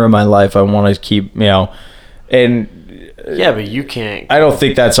want her in my life. I want to keep, and yeah, but you can't. I don't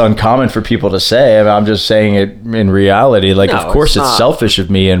think that's uncommon for people to say. I'm just saying it in reality. Like, of course, it's selfish of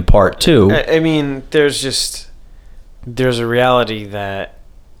me in part too. I mean, there's a reality that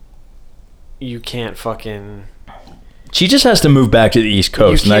you can't fucking. She just has to move back to the East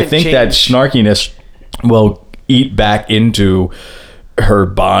Coast, and I think that snarkiness will eat back into her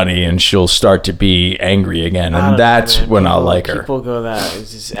body, and she'll start to be angry again, and that's when I'll like her. People go that.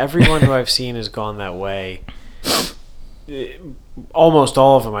 It's just, everyone who I've seen has gone that way. Almost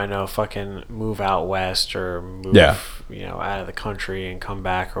all of them I know fucking move out west or move out of the country and come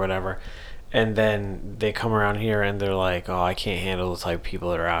back or whatever, and then they come around here and they're like, oh, I can't handle the type of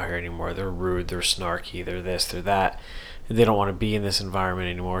people that are out here anymore. They're rude, they're snarky, they're this, they're that. They don't want to be in this environment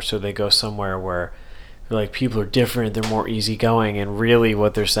anymore, so they go somewhere where like people are different, they're more easygoing, and really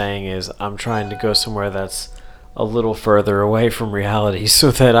what they're saying is, I'm trying to go somewhere that's a little further away from reality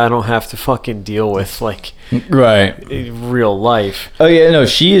so that I don't have to fucking deal with like real life. Oh yeah, no,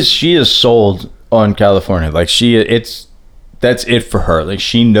 she is sold on California. Like that's it for her. Like,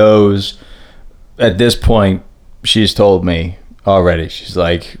 she knows at this point, she's told me already, she's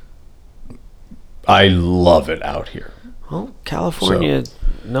like, I love it out here. Well, California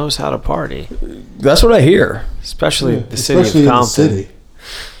knows how to party. That's what I hear. Especially the city of Compton.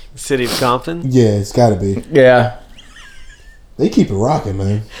 The city of Compton? Yeah, it's got to be. Yeah. They keep it rocking,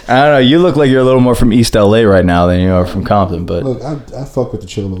 man. I don't know. You look like you're a little more from East LA right now than you are from Compton, but look, I fuck with the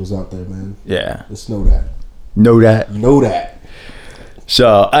Cholos out there, man. Yeah. Just know that. You know that.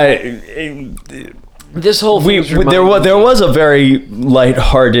 So this whole there was a very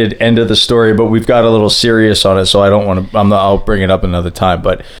lighthearted end of the story, but we've got a little serious on it, so I don't want to. I'll bring it up another time.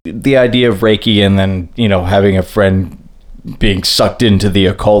 But the idea of Reiki, and then having a friend being sucked into the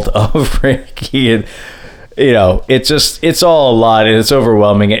occult of Reiki, and it's all a lot, and it's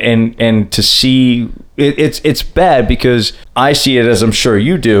overwhelming, and to see it's bad, because I see it, as I'm sure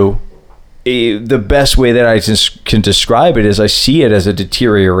you do. The best way that I just can describe it is I see it as a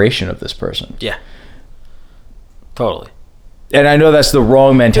deterioration of this person. Yeah. Totally. And I know that's the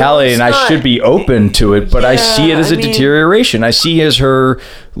wrong mentality, and I should be open to it, but I see it as a deterioration. I see it as her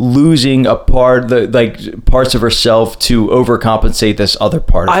losing a parts of herself to overcompensate this other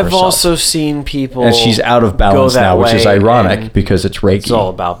part of herself. I've also seen people, and she's out of balance now, which is ironic because it's Reiki. It's all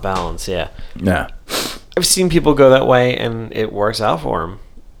about balance, yeah. Yeah. I've seen people go that way, and it works out for them,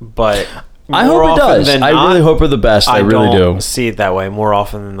 but I hope it does. I really hope for the best. I really do. See it that way. More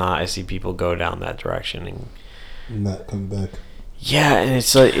often than not, I see people go down that direction and not come back. Yeah, and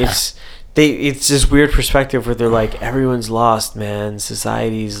it's this weird perspective where they're like, everyone's lost, man.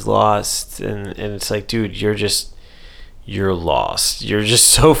 Society's lost, and it's like, dude, you're lost. You're just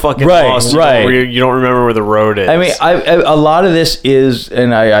so fucking lost. You don't remember where the road is. I mean, a lot of this is,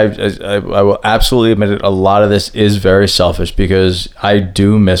 and I will absolutely admit it, a lot of this is very selfish, because I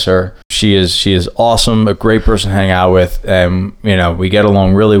do miss her. She is awesome, a great person to hang out with, and we get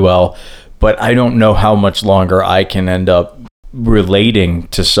along really well. But I don't know how much longer I can end up relating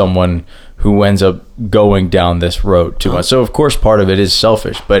to someone who ends up going down this road too much. So of course part of it is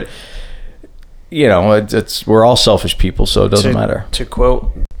selfish, but we're all selfish people, so it doesn't matter. To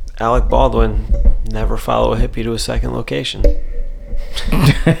quote Alec Baldwin, never follow a hippie to a second location.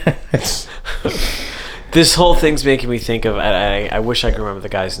 This whole thing's making me think of, I wish I could remember the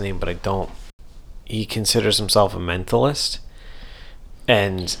guy's name, but I don't. He considers himself a mentalist.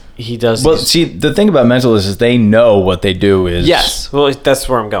 And he does. Well, see, the thing about mentalists is they know what they do is. Yes, well, that's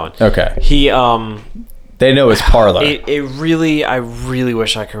where I'm going. Okay. He They know it's parlor. I really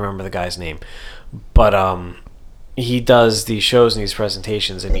wish I could remember the guy's name, but he does these shows and these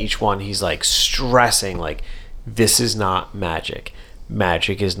presentations, and each one he's like stressing like, this is not magic.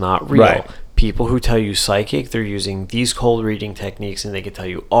 Magic is not real. Right. People who tell you psychic, they're using these cold reading techniques and they can tell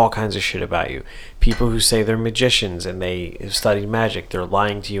you all kinds of shit about you. People who say they're magicians and they have studied magic, they're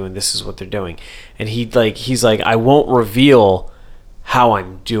lying to you and this is what they're doing. And he's like, I won't reveal how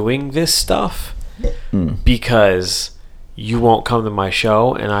I'm doing this stuff because you won't come to my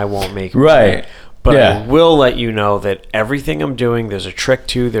show and I won't make money. Right. But Yeah. I will let you know that everything I'm doing, there's a trick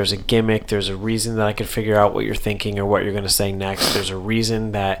to, there's a gimmick, there's a reason that I can figure out what you're thinking or what you're going to say next. There's a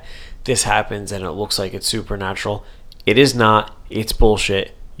reason that this happens and it looks like it's supernatural. It is not. It's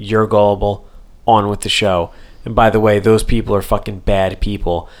bullshit. You're gullible. On with the show. And by the way, those people are fucking bad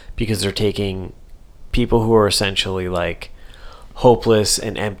people because they're taking people who are essentially like hopeless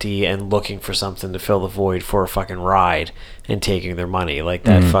and empty and looking for something to fill the void for a fucking ride and taking their money. Like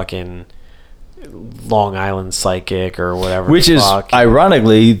that fucking Long Island psychic or whatever. Which is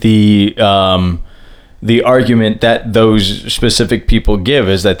ironically the argument that those specific people give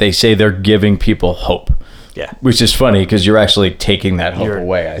is that they say they're giving people hope. Yeah. Which is funny because you're actually taking that hope You're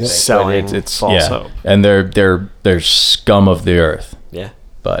away. I think selling But it's false hope. And they're scum of the earth. Yeah.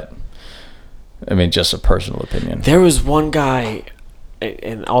 But I mean, just a personal opinion. There was one guy,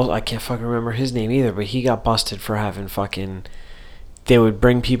 and I can't fucking remember his name either, but he got busted for having fucking. They would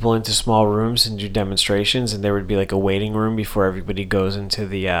bring people into small rooms and do demonstrations, and there would be like a waiting room before everybody goes into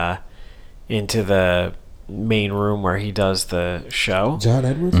the main room where he does the show. John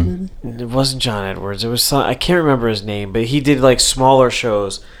Edwards, maybe? It wasn't John Edwards. It was some, I can't remember his name, but he did like smaller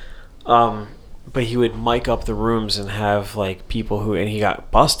shows. But he would mic up the rooms and have like people who, and he got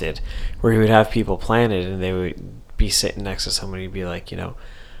busted, where he would have people planted and they would be sitting next to somebody and be like, you know,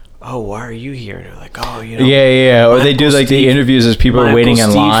 oh, why are you here? And they're like, oh, you know. Yeah. Or my they do Uncle like the Steve- interviews as people my are waiting Uncle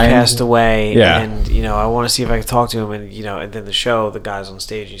in Steve line. passed away, Yeah. and you know, I want to see if I can talk to him, and you know, and then the show, the guy's on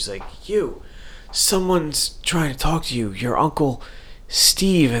stage, he's like, someone's trying to talk to you, your Uncle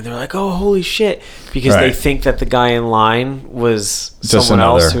Steve, and they're like, oh, holy shit, because they Right. think that the guy in line was Just someone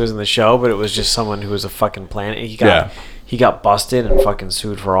else another- who was in the show, but it was just someone who was a fucking planet. Yeah. He got busted and fucking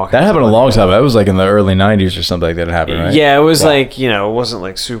sued for all kinds That of happened a money. long time. That was like in the early 90s or something like that happened, right? Yeah, it was like, you know, it wasn't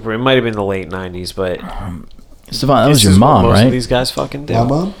like super. It might have been the late 90s, but Stefan, that was this your is what mom, most right? of these guys fucking do. My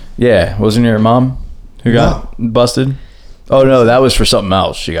mom? Yeah, wasn't your mom who got busted? Oh no, that was for something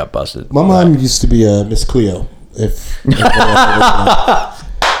else. She got busted. My mom used to be Miss Cleo.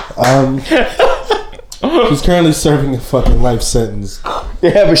 She's currently serving a fucking life sentence.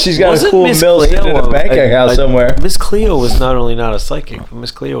 Yeah, but she's got Wasn't a cool Miss million in Cleo a bank account somewhere. Miss Cleo was not only not a psychic, but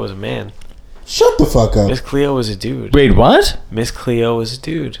Miss Cleo was a man. Shut the fuck up. Miss Cleo was a dude. Wait, what? Miss Cleo was a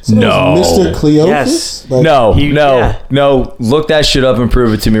dude. So No. Mr. Cleophas? Yes. Like, No, yeah. no. Look that shit up and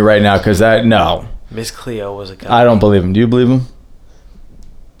prove it to me right now, because no. Miss Cleo was a guy. I don't believe him. Do you believe him?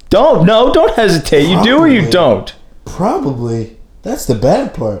 Don't hesitate. You do or you Probably. don't. Probably. That's the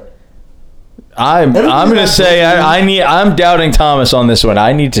bad part. I'm Everything gonna I say I'm doubting Thomas on this one.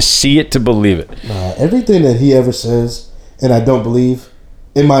 I need to see it to believe it. Everything that he ever says, and I don't believe,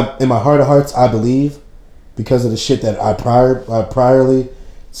 in my heart of hearts, I believe, because of the shit that I priorly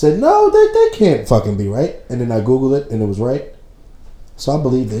said, no, that can't fucking be right. And then I Googled it, and it was right. So I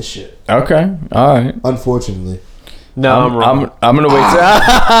believe this shit. Okay, all right. Unfortunately. No, I'm wrong. I'm gonna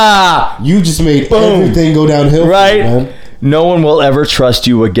wait. You just made Boom. everything go downhill. Right? Man. No one will ever trust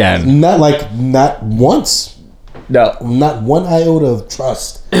you again. Not once. No. Not one iota of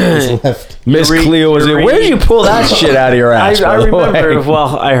trust is left. Miss Cleo was it? Where did you pull that shit out of your ass? I by the remember. way?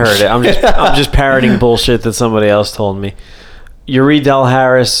 Well, I heard it. I'm just parroting bullshit that somebody else told me. Yuri Del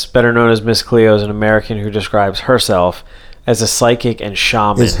Harris, better known as Miss Cleo, is an American who describes herself as a psychic and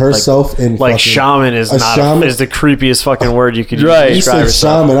shaman. Is herself in like fucking- shaman is a not shaman? is the creepiest fucking word you could use Right. to You describe said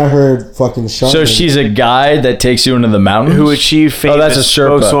herself. shaman. I heard fucking shaman. So she's a guide that takes you into the mountains. Who achieved fame Oh, that's a as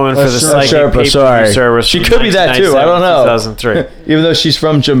Sherpa. spokeswoman for the Sherpa. psychic Sherpa, pay-per-view sorry. service. She from could be that too. I don't know. 2003. Even though she's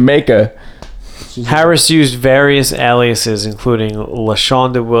from Jamaica. Harris used various aliases, including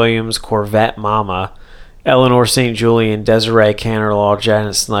LaShonda Williams, Corvette Mama, Eleanor St. Julian, Desiree Canterlaw,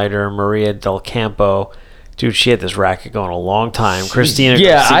 Janet Snyder, Maria Del Campo. Dude, she had this racket going a long time. Christina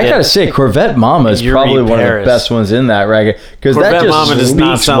Yeah, Garcia. I gotta say, Corvette Mama is Yuri probably one of the Paris. best ones in that racket because that Corvette just Mama does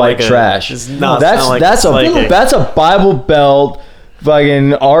not speaks sound white like a- trash. does not that's sound like that's a a psychic. that's a Bible Belt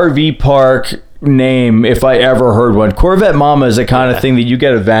fucking RV park name if I ever heard one. Corvette Mama is the kind of thing that you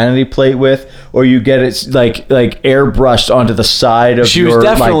get a vanity plate with, or you get it like airbrushed onto the side of She was your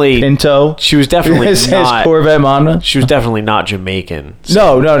definitely- like, Pinto. She was definitely It says not. Corvette Mama. She was definitely not Jamaican.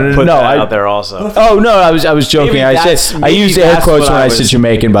 No. Put that I, out there also. oh no, I was joking. Maybe I that's- I used maybe air that's quotes what when I I said was-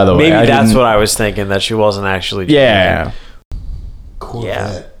 Jamaican. By the way, Maybe I that's didn't- what I was thinking, that she wasn't actually Jamaican. Yeah,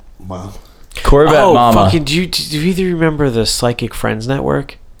 Corvette, mom. Corvette Mama. Fucking, do you either remember the Psychic Friends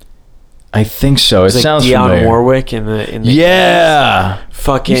Network? I think so. It It was like sounds Dionne familiar. Warwick in the Yeah.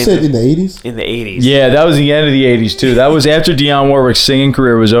 fucking You said in the 80s? in the 80s. Yeah, that was the end of the 80s too. That was after Dionne Warwick's singing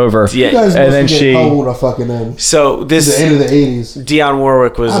career was over. Yeah. You guys And must then forget she- how old I fucking am. So The this end of the 80s. Dionne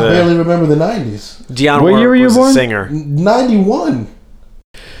Warwick was I barely remember the 90s. Dionne What year were Warwick you was born? a singer. 91.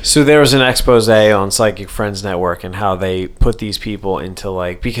 So there was an expose on Psychic Friends Network and how they put these people into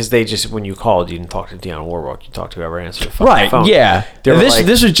like, because they just, when you called, you didn't talk to Dionne Warwick, you talked to whoever answered the fucking Right. phone. Yeah. They were This like-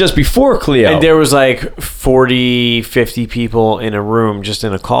 this was just before Cleo. And there was like 40, 50 people in a room just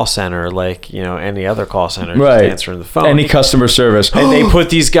in a call center, like, you know, any other call center, just right. answering the phone. Any customer service. And they put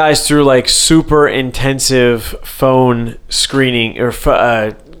these guys through like super intensive phone screening or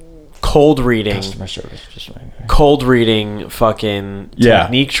cold reading. customer service. Just like, Cold reading fucking Yeah.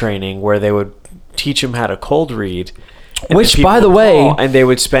 technique training where they would teach them how to cold read. And Which, then people by the would way- call, and they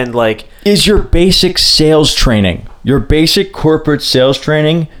would spend like, is your basic sales training. Your basic corporate sales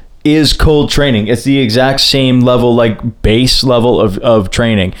training is cold training. It's the exact same level, like base level of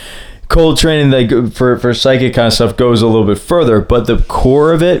training. Cold training, like for psychic kind of stuff, goes a little bit further, but the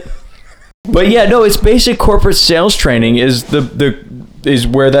core of it. But yeah, no, it's basic corporate sales training is is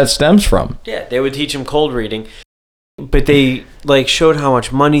where that stems from. yeah, they would teach them cold reading, but they like showed how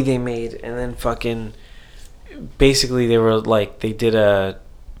much money they made, and then fucking basically they were like, they did a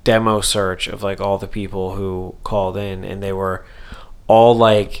demo search of like all the people who called in, and they were all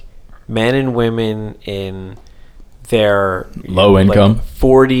like men and women in their Low income.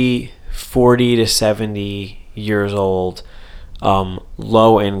 40 to 70 years old,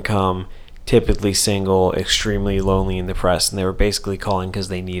 low income, typically single, extremely lonely and depressed, and they were basically calling because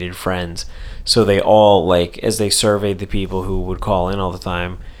they needed friends. So they all, like, as they surveyed the people who would call in all the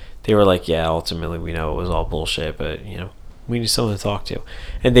time, they were like, yeah, ultimately we know it was all bullshit, but, you know, we need someone to talk to.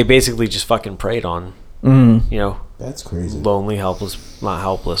 And they basically just fucking preyed on, you know, That's crazy. lonely, helpless, not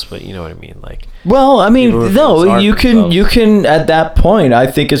helpless, but you know what I mean, like. Well, I mean, People who feel no, sorry you for can themselves. at that point, I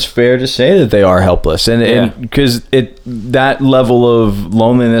think it's fair to say that they are helpless, and Yeah. because that level of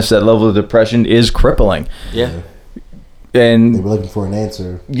loneliness, that level of depression is crippling, Yeah. They and were looking for an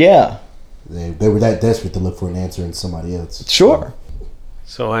answer. yeah, They were that desperate to look for an answer in somebody else. sure.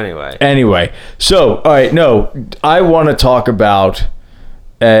 So anyway. Anyway, so all right, no, I want to talk about,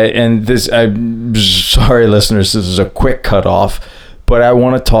 and this, I'm sorry, listeners, this is a quick cutoff, but I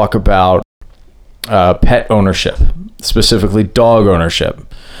want to talk about pet ownership, specifically dog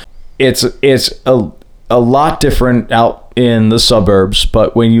ownership. It's a lot different out in the suburbs,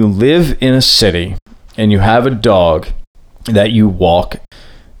 but when you live in a city and you have a dog that you walk,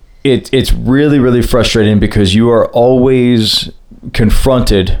 it's really, really frustrating because you are always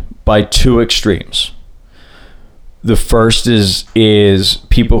confronted by two extremes. The first is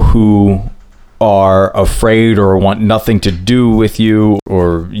people who are afraid or want nothing to do with you,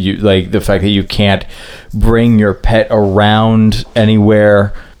 or you like the fact that you can't bring your pet around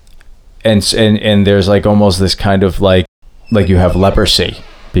anywhere, and there's like almost this kind of like you have leprosy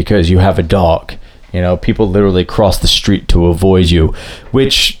because you have a dog. You know, people literally cross the street to avoid you,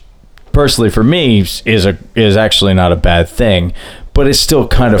 which personally for me is actually not a bad thing, but it's still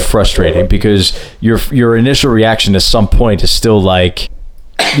kind of frustrating because your initial reaction at some point is still like,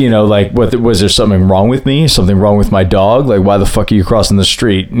 you know, like, what, was there something wrong with me? Something wrong with my dog? Like, why the fuck are you crossing the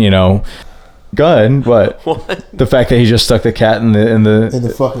street? You know, go ahead. What? The fact that he just stuck the cat in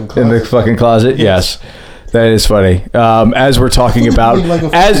the fucking closet. in the fucking closet. Yes, that is funny. As we're talking about We need like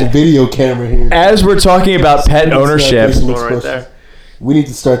a as fucking video camera here. as we're talking about pet We need to start ownership. facial Right expressions. there. We need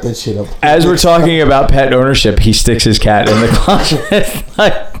to start that shit up. As we're talking about pet ownership, he sticks his cat in the closet.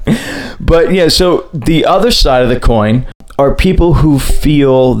 But yeah, so the other side of the coin are people who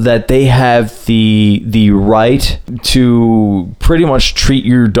feel that they have the right to pretty much treat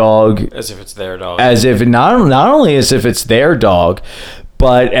your dog As if it's their dog. as if not only as if it's their dog,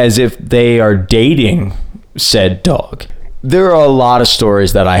 but as if they are dating said dog. There are a lot of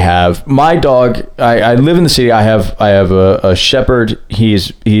stories that I have. My dog, I live in the city. I have a shepherd.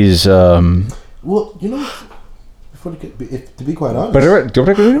 He's Well, you know, to be quite honest,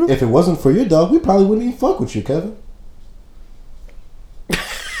 if it wasn't for your dog, we probably wouldn't even fuck with you, Kevin.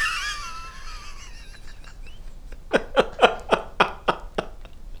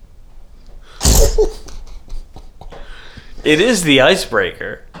 It is the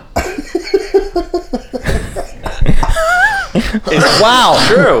icebreaker. Wow,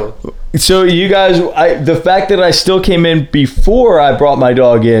 true. So you guys, the fact that I still came in before I brought my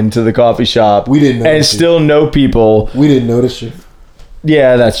dog into the coffee shop, We didn't and notice you. still know people. We didn't notice you.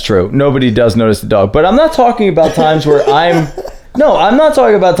 Yeah, that's true. Nobody does notice the dog. But I'm not talking about times where I'm not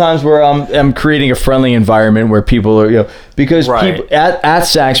talking about times where I'm creating a friendly environment where people are, because Right. people at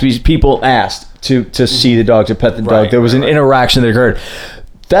Saxby's, people asked to see the dog, to pet the dog. Right, There was an right. interaction that occurred.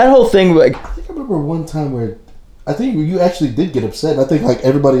 That whole thing, like, I think I remember one time where I think you actually did get upset. And I think like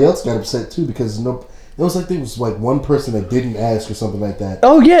everybody else got upset too because it was like there was like one person that didn't ask or something like that.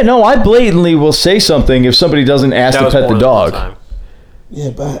 oh yeah, no, I blatantly will say something if somebody doesn't ask That to was pet more the than one dog. time. Yeah,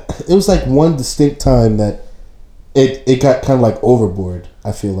 but it was like one distinct time that it got kind of like overboard.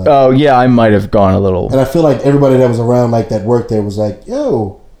 I feel like, Oh yeah, I might have gone a little. and I feel like everybody that was around like that worked there was like,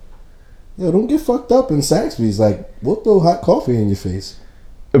 yo, don't get fucked up in Saxby's. Like, we'll throw hot coffee in your face.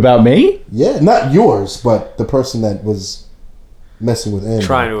 About me? Yeah, not yours, but the person that was messing with Ando.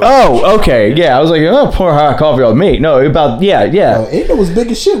 Trying to. Oh, okay. Yeah, I was like, oh, pour hot coffee on me. No, about yeah. Ando was big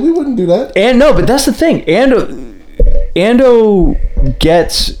as shit. We wouldn't do that. And no, but that's the thing. Ando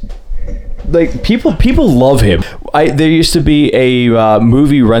gets, like, people love him. There used to be a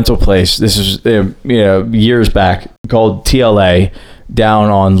movie rental place. This is years back, called TLA down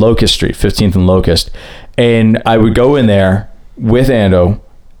on Locust Street, 15th and Locust, and I would go in there with Ando,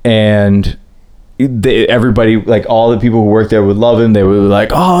 and everybody, like all the people who worked there, would love him. They would be like,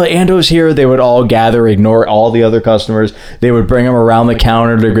 oh, Ando's here. They would all gather, ignore all the other customers. They would bring him around the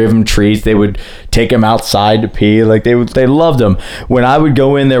counter to give him treats. They would take him outside to pee. Like they loved him. When I would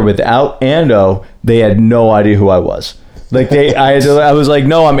go in there without Ando, they had no idea who I was. Like I was like,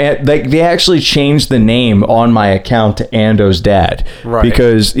 no, like they actually changed the name on my account to Ando's dad, Right.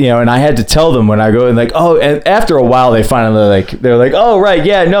 because and I had to tell them when I go, and like, oh, and after a while they finally they're like, oh right,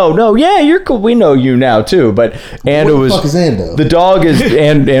 yeah, no, yeah, you're cool, we know you now too. But Ando What the fuck is Ando? the dog is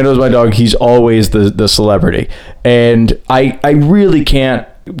Ando's my dog. He's always the celebrity, and I really can't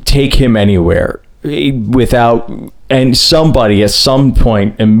take him anywhere without and somebody at some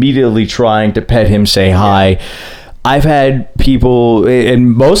point immediately trying to pet him, say hi. I've had people,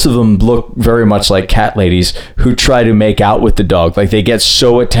 and most of them look very much like cat ladies, who try to make out with the dog. Like they get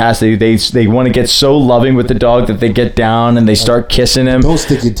so attached, they want to get so loving with the dog that they get down and they start kissing him. Don't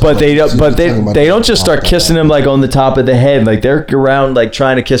stick your tongue But they out. don't. You're talking about They the don't just start top. kissing him like on the top of the head. Like they're around, like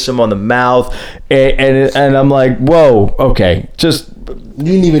trying to kiss him on the mouth, and I'm like, whoa, okay, just. You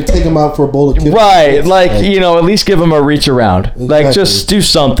didn't even take him out for a bowl of kids. Right, like at least give him a reach around. Like Exactly. just do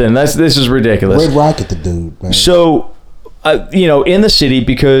something. This is ridiculous. Red Rocket, the dude, man. So, in the city,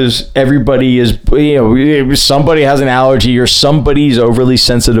 because everybody is, somebody has an allergy or somebody's overly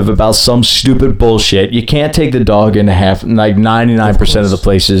sensitive about some stupid bullshit. You can't take the dog into 99% of the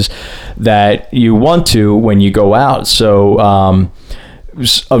places that you want to when you go out. So,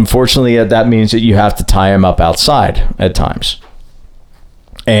 unfortunately, that means that you have to tie him up outside at times.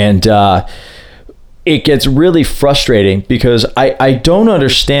 And it gets really frustrating because I don't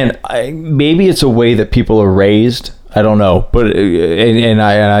understand. Maybe it's a way that people are raised. I don't know, but and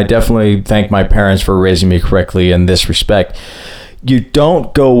I definitely thank my parents for raising me correctly in this respect. You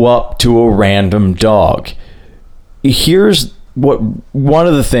don't go up to a random dog. Here's one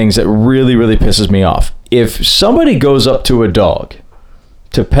of the things that really, really pisses me off. If somebody goes up to a dog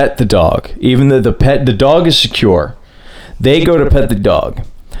to pet the dog, even though the dog is secure, they go to pet the dog.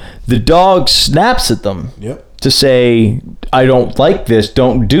 The dog snaps at them to say, I don't like this,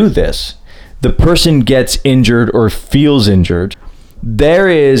 don't do this. The person gets injured or feels injured. There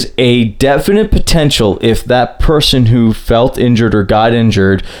is a definite potential, if that person who felt injured or got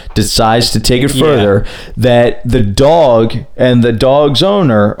injured decides to take it further, that the dog and the dog's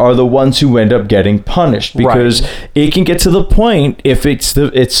owner are the ones who end up getting punished, because it can get to the point, if it's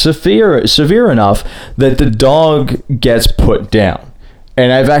severe enough, that the dog gets put down.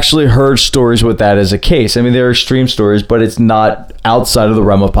 And I've actually heard stories with that as a case. I mean, there are extreme stories, but it's not outside of the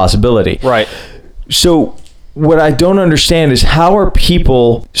realm of possibility. Right. So what I don't understand is, how are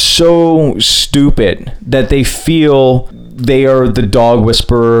people so stupid that they feel they are the dog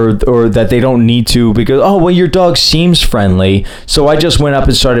whisperer, or that they don't need to because, oh, well, your dog seems friendly, so I just went up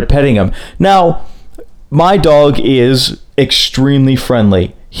and started petting him. Now, my dog is extremely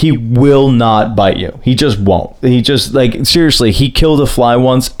friendly. He will not bite you. He just won't. He just, like, seriously, he killed a fly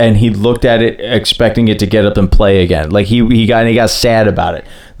once and he looked at it expecting it to get up and play again. Like he got sad about it.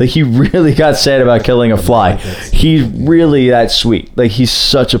 Like he really got sad about killing a fly. He's really that sweet. Like he's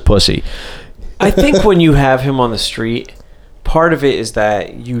such a pussy. I think when you have him on the street, part of it is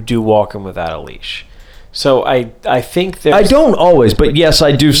that you do walk him without a leash. So I think there's... I don't always, but yes,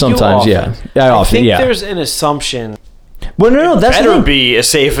 I do sometimes. Yeah, I often. think Yeah. there's an assumption. Well, no, that's the Better thing. be a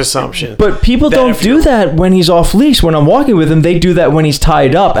safe assumption. But people that don't if do you're- that when he's off leash. When I'm walking with him, they do that when he's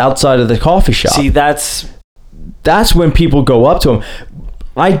tied up outside of the coffee shop. See, that's That's when people go up to him.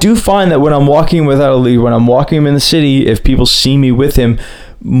 I do find that when I'm walking without a lead, when I'm walking him in the city, if people see me with him,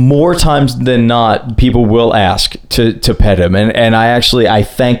 more times than not, people will ask to pet him. And I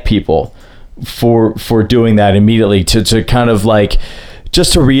thank people for doing that immediately to kind of like,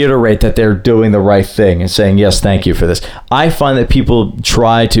 just to reiterate that they're doing the right thing and saying, yes, thank you for this. I find that people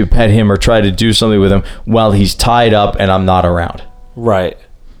try to pet him or try to do something with him while he's tied up and I'm not around. right.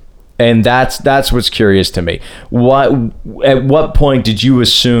 And that's what's curious to me. At what point did you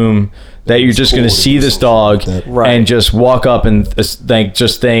assume that you're just going to see this dog Right. and just walk up and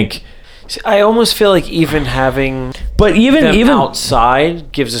think? See, I almost feel like even having But even them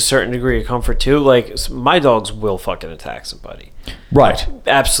outside gives a certain degree of comfort too. Like my dogs will fucking attack somebody. right.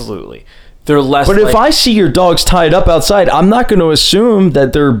 Absolutely. They're less. But if like- I see your dogs tied up outside, I'm not going to assume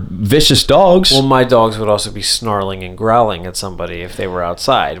that they're vicious dogs. well, my dogs would also be snarling and growling at somebody if they were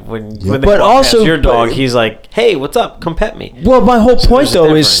outside. When they But walk also- past your dog, but- he's like, "Hey, what's up? Come pet me." Well, my whole point there's a though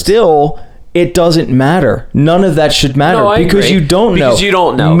is difference. still it doesn't matter. None of that should matter No, I because agree. you don't know. Because you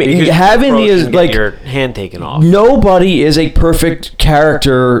don't know. Because you Having approach the and get like your hand taken off. nobody is a perfect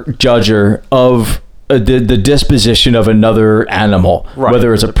character judger of the disposition of another animal, Right.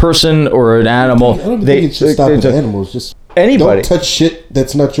 whether it's a person or an animal. I don't think it should stop with animals. Just anybody. don't touch shit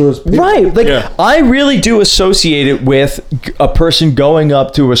that's not yours. period. Right, like Yeah. I really do associate it with a person going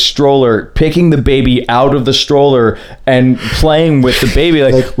up to a stroller, picking the baby out of the stroller and playing with the baby,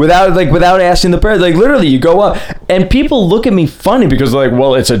 like without asking the parent. Like literally, you go up and people look at me funny because they're like,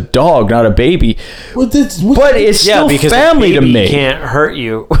 well, it's a dog, not a baby. Well, But it's still because family a to baby me. can't hurt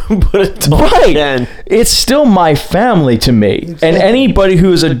you, but a dog Right. can. It's still my family to me. And anybody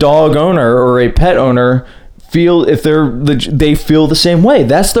who is a dog owner or a pet owner feel they feel the same way.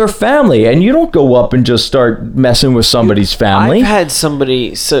 That's their family. And you don't go up and just start messing with somebody's family. I've had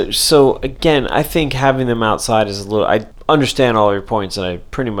somebody. So again, I think having them outside is a little. I understand all your points, and I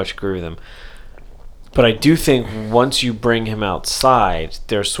pretty much agree with them. But I do think once you bring him outside,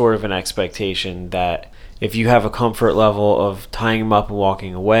 there's sort of an expectation that if you have a comfort level of tying him up and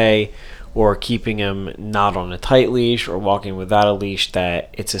walking away, or keeping him not on a tight leash, or walking without a leash, that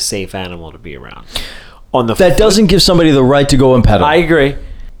it's a safe animal to be around. On the that doesn't give somebody the right to go and pet them. I agree.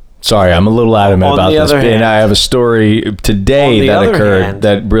 Sorry, I'm a little adamant On about the this. other And hand- I have a story On today the that other occurred hand-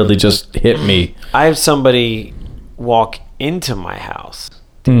 that really just hit me. I have somebody walk into my house.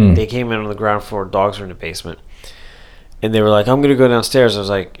 Hmm. They came in on the ground floor. Dogs were in the basement, and they were like, "I'm going to go downstairs." I was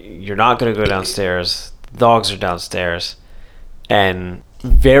like, "You're not going to go downstairs. The dogs are downstairs." And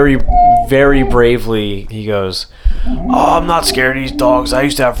very, very bravely, he goes, "Oh, I'm not scared of these dogs. I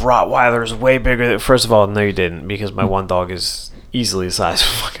used to have Rottweilers way bigger than..." First of all, no, you didn't, because my one dog is easily the size of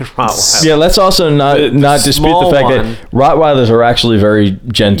a fucking Rottweiler. Yeah, let's also not The dispute small the fact one- that Rottweilers are actually very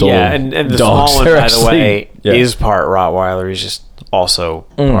gentle Yeah, and the dogs. small one, They're by the actually- way, yeah. is part Rottweiler. He's just also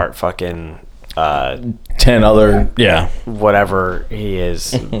part fucking 10 other, yeah. whatever he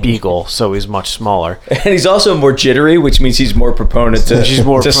is, beagle. So he's much smaller. And he's also more jittery, which means he's more proponent to, She's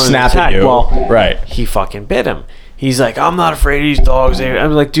more to prone to snap attack. at you. Well, right. He fucking bit him. He's like, "I'm not afraid of these dogs."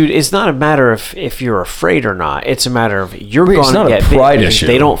 I'm like, dude, it's not a matter of if you're afraid or not. It's a matter of you're It's going not to a get bit pride because issue.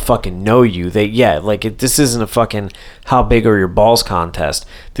 They don't fucking know you. This isn't a fucking how big are your balls contest.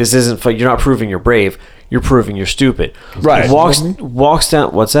 This isn't. You're not proving you're brave. You're proving you're stupid. Right. Walks down.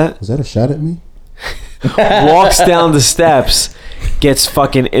 What's that? Was that a shot at me? Walks down the steps, gets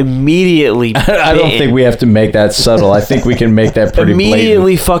fucking immediately bitten. I don't think we have to make that subtle. I think we can make that pretty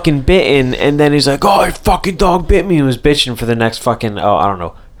immediately fucking bitten, and then he's like, "Oh, your fucking dog bit me," and was bitching for the next fucking, I don't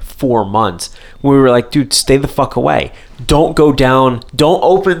know, 4 months. We were like, dude, stay the fuck away. Don't go down. Don't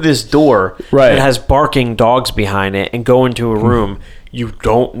open this door Right. that has barking dogs behind it and go into a room you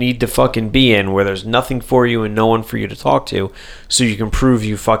don't need to fucking be in, where there's nothing for you and no one for you to talk to, so you can prove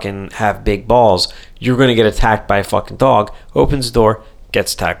you fucking have big balls. You're going to get attacked by a fucking dog. Opens the door,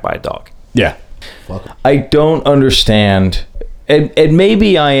 gets attacked by a dog. Yeah. Fuck. I don't understand. And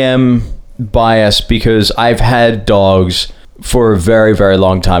maybe I am biased because I've had dogs for a very, very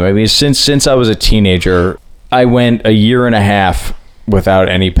long time. I mean, since I was a teenager, I went a year and a half without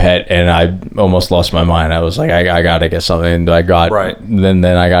any pet, and I almost lost my mind. I was like, I gotta get something. I got Right. Then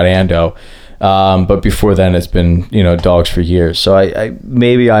I got Ando. But before then, it's been dogs for years. So I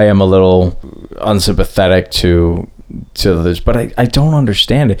maybe I am a little unsympathetic to this, but I don't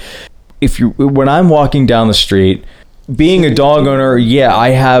understand it. When I'm walking down the street, being a dog owner, yeah, I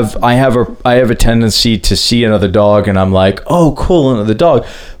have a tendency to see another dog and I'm like, oh, cool, another dog.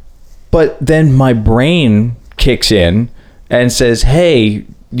 But then my brain kicks in and says, hey,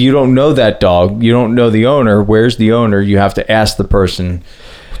 you don't know that dog. You don't know the owner. Where's the owner? You have to ask the person.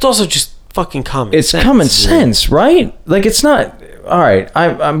 It's also just fucking common sense. It's common sense, right? Like, it's not... All right,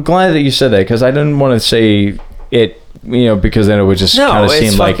 I'm glad that you said that, because I didn't want to say it, because then it would just kind of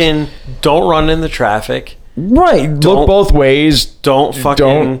seem like... No, it's fucking... Don't run in the traffic. Right. Look both ways. Don't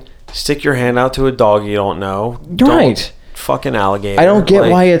stick your hand out to a dog you don't know. Right. Don't fucking alligator. I don't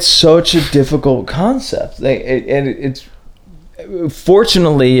get why it's such a difficult concept. It's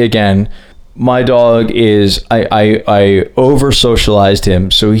fortunately, again, my dog is I over socialized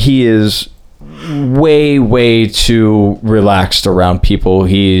him, so he is way too relaxed around people.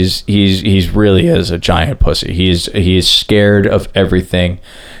 He's really is a giant pussy. He is scared of everything.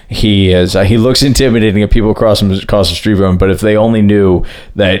 He looks intimidating at people across the street from him, but if they only knew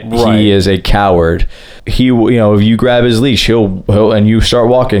that he is a coward, if you grab his leash, he'll and you start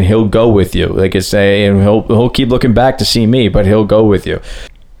walking, he'll go with you. Like it's and he'll keep looking back to see me, but he'll go with you.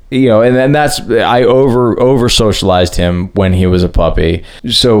 And then I over socialized him when he was a puppy.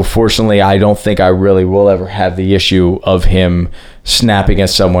 So fortunately, I don't think I really will ever have the issue of him snapping at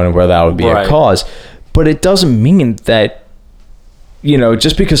someone where that would be a cause. But it doesn't mean that,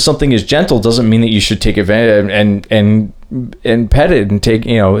 just because something is gentle doesn't mean that you should take advantage and pet it and take,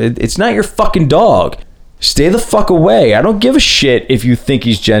 it's not your fucking dog. Stay the fuck away. I don't give a shit if you think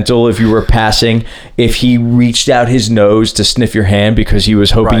he's gentle, if you were passing, if he reached out his nose to sniff your hand because he was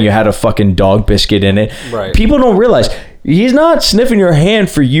hoping you had a fucking dog biscuit in it. Right. People don't realize he's not sniffing your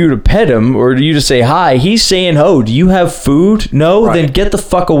hand for you to pet him or you to say hi. He's saying, oh, do you have food? No? Then get the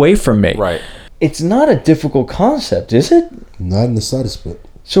fuck away from me. Right. It's not a difficult concept, is it? Not in the slightest bit.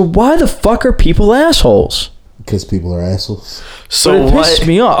 So why the fuck are people assholes? Because people are assholes. So but it pisses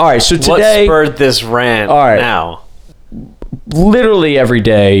me off. All right, so today... What spurred this rant now? Literally every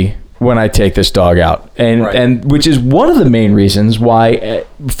day when I take this dog out. And which is one of the main reasons why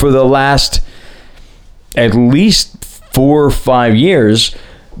for the last at least 4 or 5 years,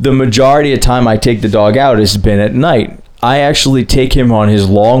 the majority of time I take the dog out has been at night. I actually take him on his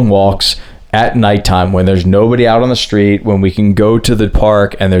long walks at nighttime when there's nobody out on the street, when we can go to the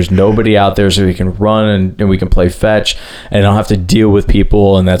park and there's nobody out there, so we can run and we can play fetch and I don't have to deal with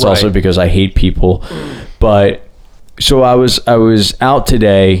people. And that's also because I hate people. But so I was out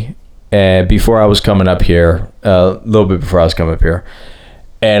today before I was coming up here, a little bit before I was coming up here,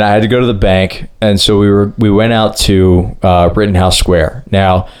 and I had to go to the bank. And so we went out to Rittenhouse Square.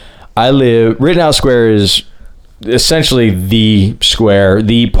 Now Rittenhouse Square is essentially the square,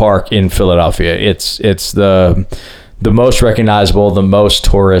 the park in Philadelphia. It's the most recognizable, the most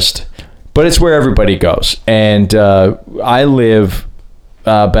tourist, but it's where everybody goes. And I live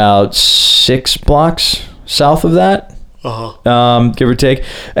about 6 blocks south of that, give or take.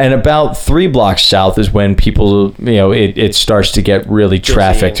 And about 3 blocks south is when people, it starts to get really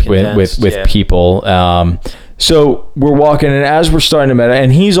trafficked with people. So we're walking, and as we're starting to meet,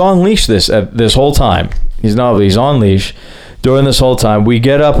 and he's on leash this whole time. He's on leash during this whole time. We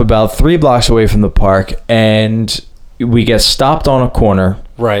get up about 3 blocks away from the park, and we get stopped on a corner.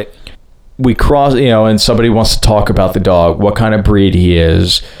 Right. We cross, and somebody wants to talk about the dog, what kind of breed he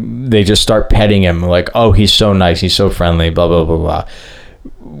is. They just start petting him, like, oh, he's so nice, he's so friendly, blah, blah, blah, blah.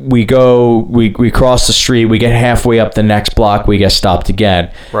 We cross the street, we get halfway up the next block, we get stopped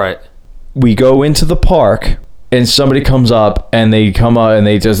again. Right. We go into the park, and somebody comes up and they come up and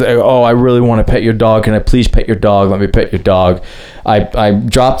they just, oh, I really want to pet your dog. Can I please pet your dog? Let me pet your dog. I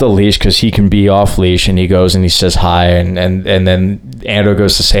drop the leash because he can be off leash, and he goes and he says hi. And then Ando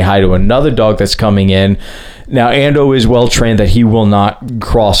goes to say hi to another dog that's coming in. Now, Ando is well trained that he will not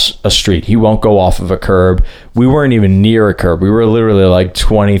cross a street. He won't go off of a curb. We weren't even near a curb. We were literally like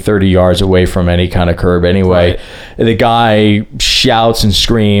 20, 30 yards away from any kind of curb anyway. Right. The guy shouts and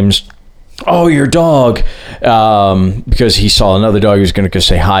screams, oh, your dog, because he saw another dog. He was going to go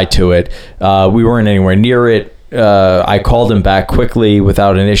say hi to it. We weren't anywhere near it. I called him back quickly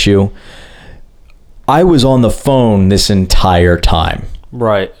without an issue. I was on the phone this entire time.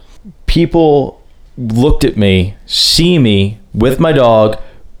 Right. People looked at me, see me with my dog,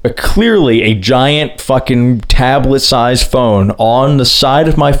 clearly a giant fucking tablet-sized phone on the side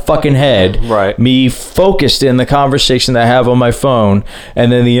of my fucking head. Right. Me focused in the conversation that I have on my phone,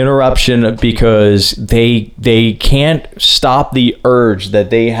 and then the interruption because they can't stop the urge that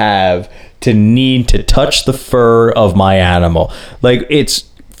they have to need to touch the fur of my animal. Like, it's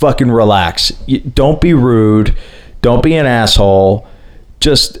fucking relax. Don't be rude. Don't be an asshole.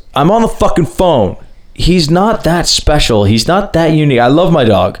 Just, I'm on the fucking phone. he's not that special. He's not that unique. I love my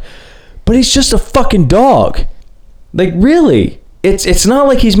dog, but he's just a fucking dog. Like, really, it's not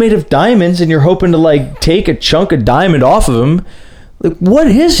like he's made of diamonds and you're hoping to like take a chunk of diamond off of him. Like, what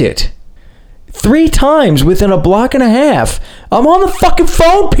is it? 3 times within a block and a half. I'm on the fucking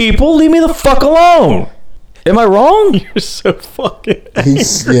phone, people. Leave me the fuck alone. Am I wrong? You're so fucking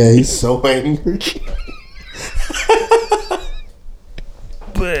he's so angry.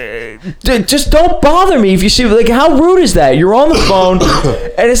 Just don't bother me if you see, like, how rude is that? You're on the phone,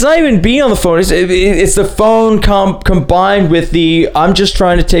 and it's not even being on the phone. It's the phone combined with the, I'm just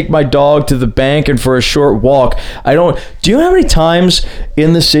trying to take my dog to the bank and for a short walk. Do you know how many times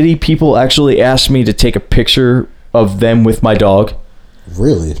in the city people actually ask me to take a picture of them with my dog?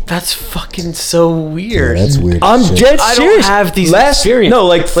 Really? That's fucking so weird. Yeah, that's weird. I'm shit. dead I serious. don't have these experiences. No,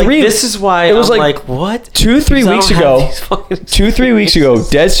 like 3. This is why it was I'm like what? 2-3 weeks ago. 2-3 weeks ago,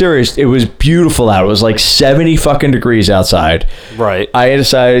 dead serious. It was beautiful out. It was like 70 fucking degrees outside. Right. I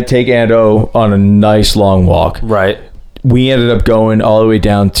decided to take Ando on a nice long walk. Right. We ended up going all the way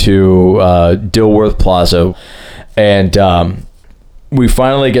down to Dilworth Plaza, and we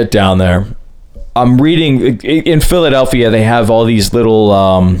finally get down there. I'm reading in Philadelphia. They have all these little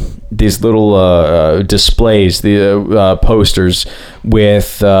displays, the posters with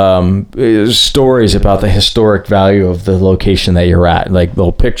stories about the historic value of the location that you're at, like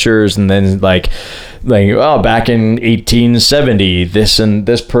little pictures, and then like oh, back in 1870, this and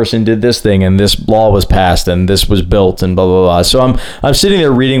this person did this thing, and this law was passed, and this was built, and blah blah blah. So I'm sitting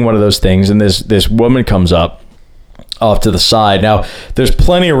there reading one of those things, and this woman comes up off to the side. Now, there's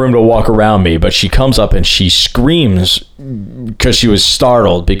plenty of room to walk around me, but she comes up and she screams because she was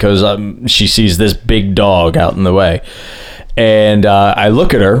startled because she sees this big dog out in the way. And I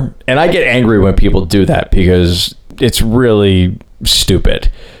look at her, and I get angry when people do that because it's really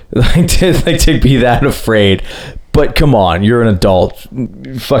stupid. Like to be that afraid. But come on, you're an adult.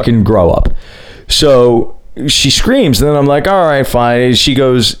 Fucking grow up. So she screams, and then I'm like, all right, fine. She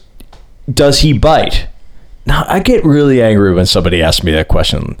goes, does he bite? Now, I get really angry when somebody asks me that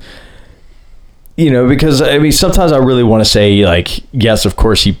question, because I mean, sometimes I really want to say like, yes, of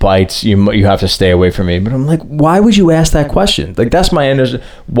course he bites. You have to stay away from me. But I'm like, why would you ask that question? Like, that's my end.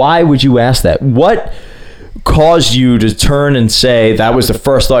 Why would you ask that? What caused you to turn and say that was the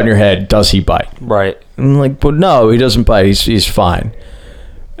first thought in your head? Does he bite? Right. I'm like, but no, he doesn't bite. He's fine.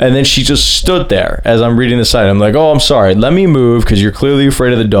 And then she just stood there as I'm reading the sign. I'm like, oh, I'm sorry. Let me move because you're clearly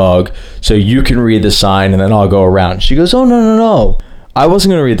afraid of the dog. So you can read the sign and then I'll go around. She goes, oh, no. I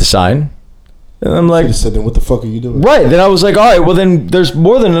wasn't going to read the sign. And I'm like, she just said, then what the fuck are you doing? Right. Then I was like, all right, well, then there's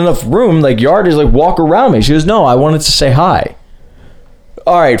more than enough room. Like, yard is like, walk around me. She goes, no, I wanted to say hi.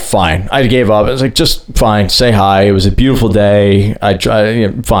 All right, fine. I gave up. I was like, just fine. Say hi. It was a beautiful day.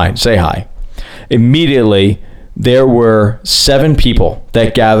 Fine. Say hi. Immediately, there were 7 people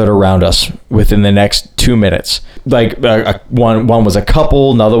that gathered around us within the next 2 minutes. Like one was a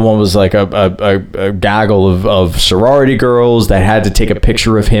couple, another one was like a gaggle of sorority girls that had to take a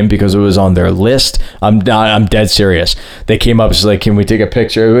picture of him because it was on their list. I'm dead serious. They came up, she's like, can we take a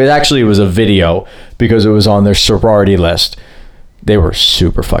picture? It was a video because it was on their sorority list. They were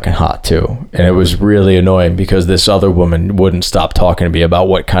super fucking hot too. And it was really annoying because this other woman wouldn't stop talking to me about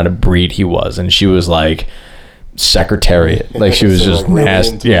what kind of breed he was. And she was like, secretariat, like she was just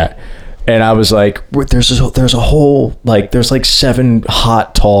nasty. Yeah. And I was like, there's a whole, like, there's like 7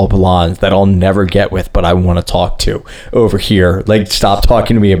 hot tall blondes that I'll never get with, but I want to talk to over here. Like, stop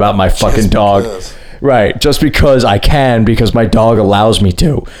talking to me about my fucking dog. Right, just because I can, because my dog allows me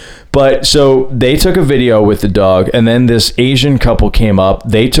to. But so they took a video with the dog, and then this Asian couple came up.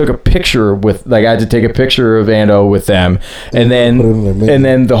 They took a picture with, like, I had to take a picture of Ando with them, and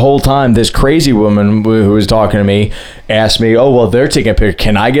then the whole time this crazy woman who was talking to me asked me, "Oh, well, they're taking a picture.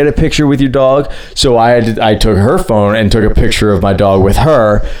 Can I get a picture with your dog?" So I took her phone and took a picture of my dog with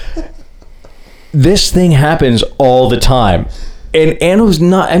her. This thing happens all the time, and Ando's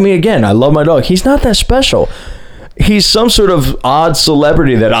not. I mean, again, I love my dog. He's not that special. He's some sort of odd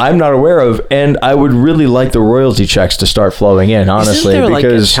celebrity that I'm not aware of, and I would really like the royalty checks to start flowing in, honestly. Isn't there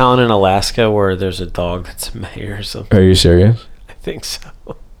because like a town in Alaska where there's a dog that's a mayor or something? Are you serious? I think so.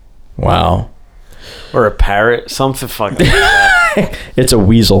 Wow. Or a parrot, something fucking like that. It's a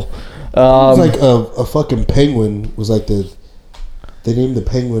weasel. It was like a fucking penguin was like they named the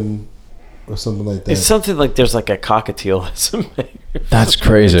penguin or something like that. It's something like there's like a cockatiel that's a mayor. That's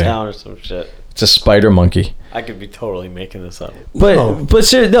crazy. Town or some shit. It's a spider monkey. I could be totally making this up. But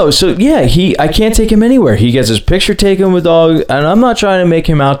so yeah, I can't take him anywhere. He gets his picture taken with dogs, and I'm not trying to make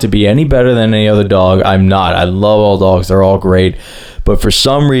him out to be any better than any other dog. I'm not. I love all dogs. They're all great. But for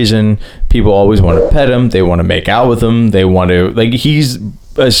some reason, people always want to pet him. They want to make out with him. They want to, like, he's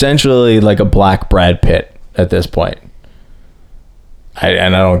essentially like a black Brad Pitt at this point.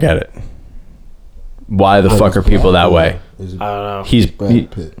 And I don't get it. Why the fuck are people that way? I don't know. He's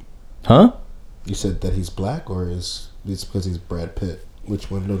Brad Pitt. Huh? You said that he's black, or is it's because he's Brad Pitt?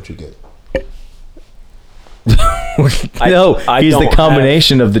 Which one don't you get? No, he's the don't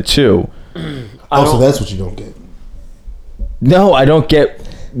combination of the two. So that's what you don't get. No, I don't get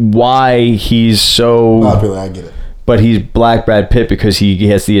why he's so. I get it. But he's black Brad Pitt because he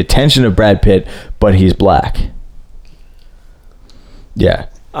has the attention of Brad Pitt, but he's black. Yeah.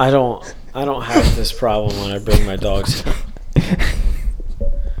 I don't have this problem when I bring my dogs.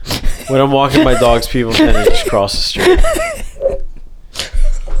 When I'm walking my dogs, people tend to just cross the street.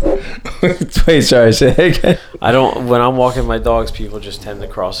 Wait, sorry, say it again. When I'm walking my dogs, people just tend to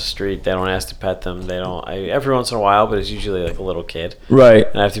cross the street. They don't ask to pet them. They don't. Every once in a while, but it's usually like a little kid. Right.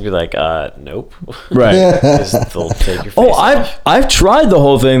 And I have to be like, nope. Right. Because they'll take your face off. I've tried the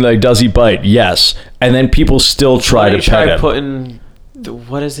whole thing, like, does he bite? Yes. And then people still try to pet him. Putting,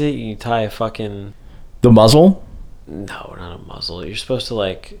 what is it? You tie a fucking... The muzzle? No, not a muzzle. You're supposed to,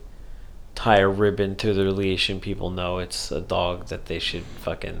 like, tie a ribbon to their leash and people know it's a dog that they should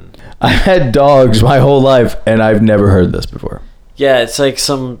fucking... I've had dogs my whole life, and I've never heard this before. Yeah, it's like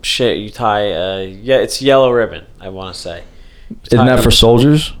some shit you tie... it's yellow ribbon, I want to say. Isn't that for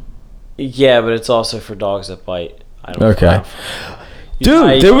soldiers? Yeah, but it's also for dogs that bite. I don't Okay. know.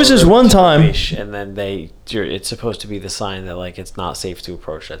 Dude, there was this one time... And then it's supposed to be the sign that, like, it's not safe to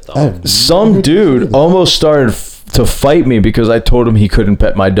approach that dog. Some dude almost started to fight me because I told him he couldn't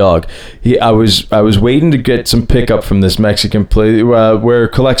pet my dog. I was waiting to get some pickup from this Mexican place where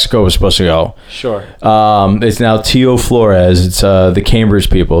Calexico was supposed to go. Sure. It's now Tio Flores. It's the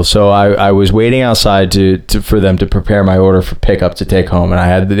Cambridge people. So I was waiting outside for them to prepare my order for pickup to take home, and I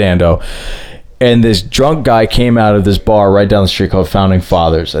had the Dando. And this drunk guy came out of this bar right down the street called Founding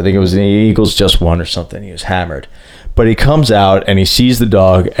Fathers. I think it was the Eagles Just Won or something. He was hammered. But he comes out and he sees the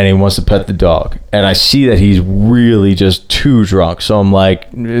dog and he wants to pet the dog. And I see that he's really just too drunk. So I'm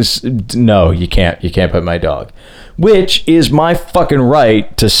like, no, you can't. You can't pet my dog. Which is my fucking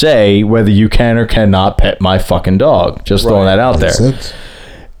right to say whether you can or cannot pet my fucking dog. Just throwing that out there.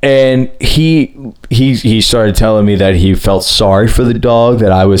 And he started telling me that he felt sorry for the dog,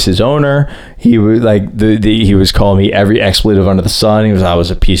 that I was his owner. He was like he was calling me every expletive under the sun. I was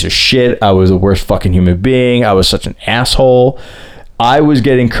a piece of shit. I was the worst fucking human being. I was such an asshole. I was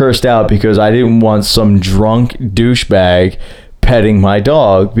getting cursed out because I didn't want some drunk douchebag petting my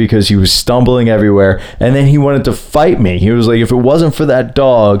dog because he was stumbling everywhere, and then he wanted to fight me. He was like, if it wasn't for that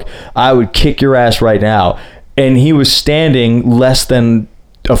dog, I would kick your ass right now. And he was standing less than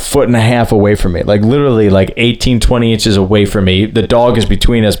a foot and a half away from me, like literally like 18-20 inches away from me. The dog is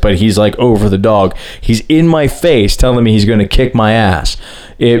between us, but he's like over the dog. He's in my face telling me he's going to kick my ass.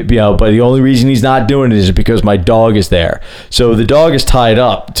 But the only reason he's not doing it is because my dog is there. So the dog is tied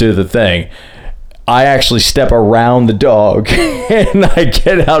up to the thing. I actually step around the dog and I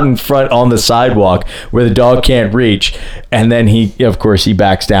get out in front on the sidewalk where the dog can't reach. And then he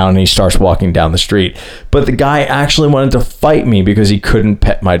backs down and he starts walking down the street. But the guy actually wanted to fight me because he couldn't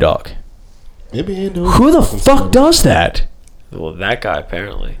pet my dog. Who the fuck does that? Well, that guy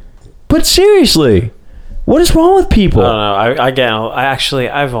apparently. But seriously, what is wrong with people? I don't know.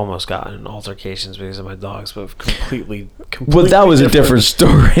 I've almost gotten in altercations because of my dogs, but completely Well, that was different. A different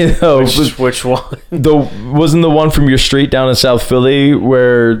story, though. Which one? Wasn't the one from your street down in South Philly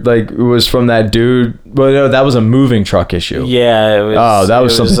where, like, it was from that dude? Well, no, that was a moving truck issue. Yeah. It was, that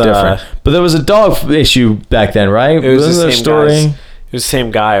was something different. But there was a dog issue back then, right? It was the same story. It was the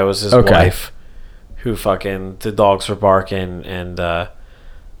same guy. It was his wife who the dogs were barking, and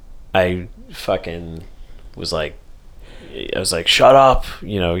I fucking was like, shut up,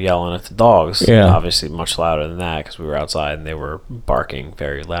 yelling at the dogs. Yeah. Obviously much louder than that because we were outside and they were barking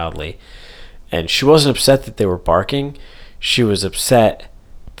very loudly. And she wasn't upset that they were barking. She was upset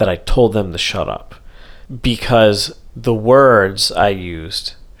that I told them to shut up because the words I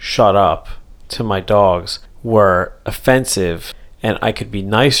used, shut up, to my dogs were offensive. And I could be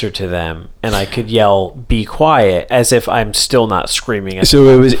nicer to them, and I could yell, be quiet, as if I'm still not screaming at So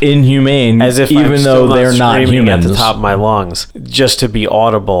it was inhumane, as if even though they're not screaming humans. at the top of my lungs. Just to be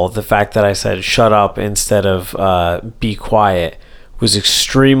audible, the fact that I said shut up instead of be quiet was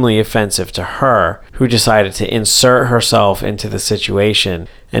extremely offensive to her, who decided to insert herself into the situation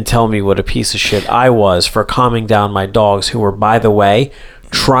and tell me what a piece of shit I was for calming down my dogs, who were, by the way,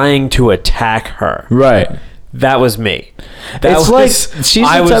 trying to attack her. Right. That was me. I was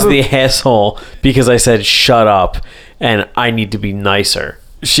the asshole because I said shut up and I need to be nicer.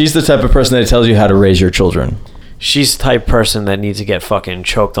 She's the type of person that tells you how to raise your children. She's the type of person that needs to get fucking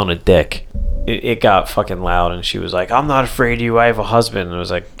choked on a dick. It got fucking loud, and she was like, I'm not afraid of you, I have a husband. And I was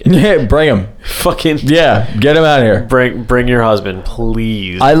like, Yeah, bring him. fucking Yeah, get him out of here. bring your husband,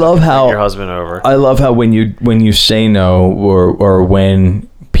 please. I love how Bring your husband over. I love how when you say no, or when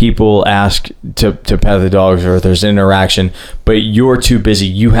people ask to pet the dogs, or there's an interaction, but you're too busy,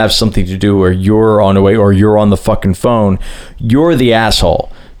 you have something to do, or you're on the way, or you're on the fucking phone, you're the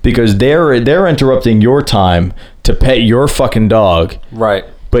asshole because they're interrupting your time to pet your fucking dog. Right.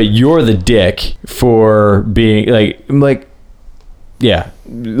 But you're the dick for being like, yeah,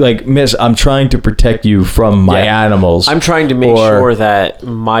 like, miss, I'm trying to protect you from my animals. I'm trying to make sure that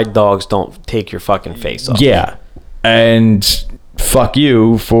my dogs don't take your fucking face off. Yeah. And fuck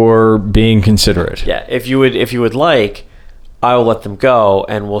you for being considerate. Yeah. If you would like, I will let them go,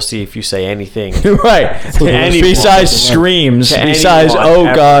 and we'll see if you say anything. Right. anyone. Besides screams, To besides, anyone oh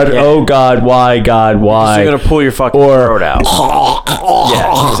ever, God, yeah. oh God, why? You're gonna pull your fucking throat out.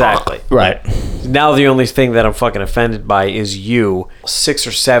 Yeah, exactly. Right. Now the only thing that I'm fucking offended by is you, 6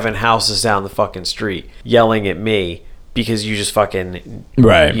 or 7 houses down the fucking street, yelling at me because you just fucking,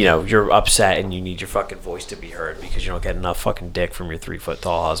 Right. you know, you're upset and you need your fucking voice to be heard because you don't get enough fucking dick from your 3-foot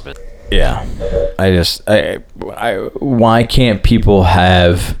tall husband. Yeah. I why can't people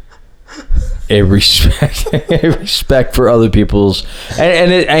have a respect for other people's,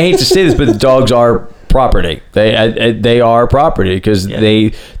 and I hate to say this, but the dogs are property. They are property because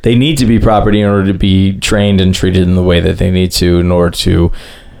they need to be property in order to be trained and treated in the way that they need to in order to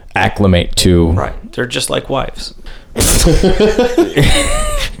acclimate to. Right. They're just like wives.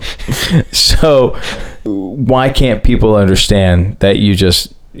 So why can't people understand that you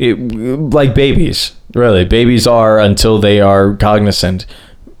just like babies? Really, babies are, until they are cognizant,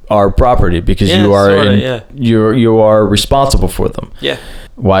 are property because you are you are responsible for them. Yeah.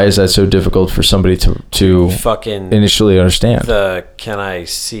 Why is that so difficult for somebody to Fucking initially understand? the can I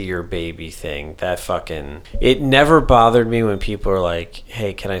see your baby thing, that fucking, it never bothered me when people are like,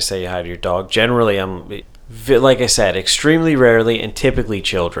 hey, can I say hi to your dog? Generally, I'm, like I said, extremely rarely, and typically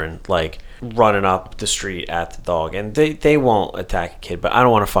children, like running up the street at the dog, and they won't attack a kid, but I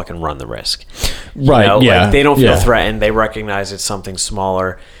don't want to fucking run the risk. Right. You know? Yeah. Like, they don't feel yeah. threatened. They recognize it's something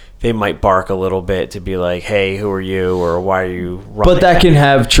smaller. They might bark a little bit to be like, hey, who are you? Or why are you running? But that can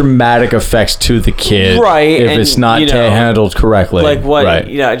have traumatic effects to the kid, Right, if and, it's not you know, handled correctly. Like what? Right.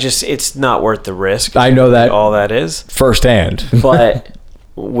 You know, just, it's not worth the risk. I know that all that is. firsthand. But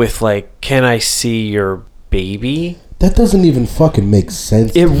with like, can I see your baby? That doesn't even fucking make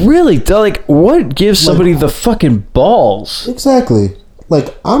sense. It really does. Like, what gives somebody the fucking balls? Exactly.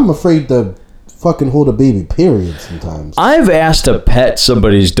 Like, I'm afraid to fucking hold a baby, period, sometimes. I've asked to pet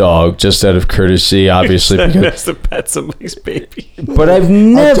somebody's dog just out of courtesy, obviously, because, to pet somebody's baby. but I've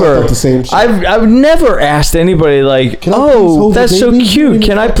never, thought the same shit. I've never asked anybody like, Can I please oh, hold the that's so baby? cute. You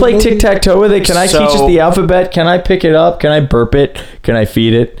Can I fucking play baby?" tic-tac-toe with it? Can I teach it So- the alphabet? Can I pick it up? Can I burp it? Can I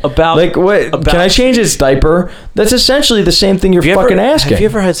feed it? About- like what? about- Can I change its diaper? That's essentially the same thing you're fucking asking. Have you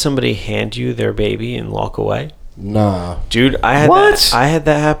ever had somebody hand you their baby and walk away? Nah. Dude, I had What? that. I had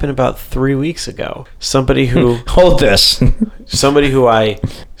that happen about 3 weeks ago. Somebody who Hold this. I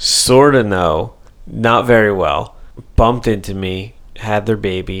sort of know, not very well, bumped into me, had their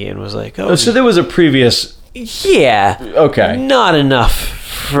baby, and was like, "Oh, So there was a previous. yeah, Okay. not enough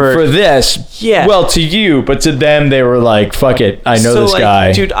for this, Yeah. Well, to you, but to them, they were like, "Fuck it, I know So, this like,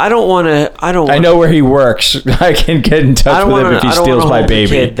 guy. dude. I don't want to. I know where he works. I can get in touch with him if he steals my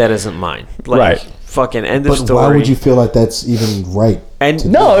baby." Kid that isn't mine. Like, Right. Fucking end of But story. why would you feel like that's even right? And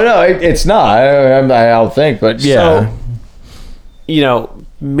No, it's not. I don't think, but yeah. So, you know,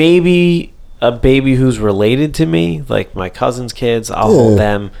 maybe a baby who's related to me, like my cousin's kids, I'll hold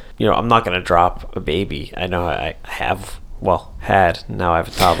them. You know, I'm not going to drop a baby. I know I have, well, had. Now I have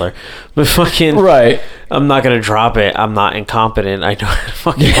a toddler. But fucking, Right. I'm not going to drop it. I'm not incompetent. I know how to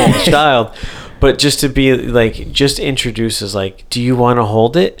fucking hold a child. But just to be like, just introduces like, do you want to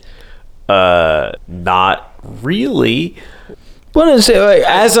hold it? Not really. What is it? Like,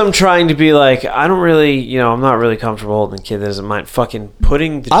 As I'm trying to be like, I don't really, you know, I'm not really comfortable holding a kid that doesn't mind fucking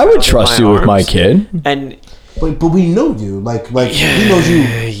putting the I would child in trust you with my arms. kid. And But we know you. Like he knows you.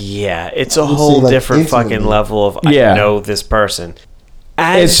 yeah, it's a would say, whole like, different intimately. fucking level of Yeah. I know this person.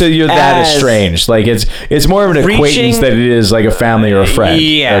 So you're that estranged. Like it's more of an acquaintance Reaching- than it is like a family or a friend.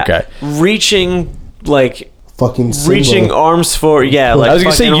 Yeah. Okay. Reaching like fucking symbol. reaching arms forward. Yeah, like I was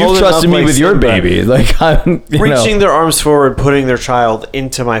gonna say fucking you holding trusted up me like with your Simba. baby. Like I'm Reaching their arms forward, putting their child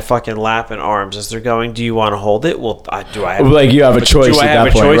into my fucking lap and arms as they're going. Do you want to hold it? Well, do I have like you have a choice. Do I at have that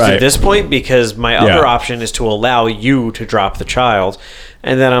a point, choice right? at this point? Because my other option is to allow you to drop the child,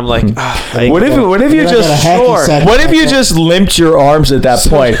 and then I'm like, What if you I got a just hacky sack. what if you just limped your arms at that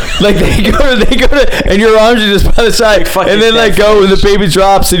point? Like they go to, and your arms are just by the side, fucking and then like death go, and the baby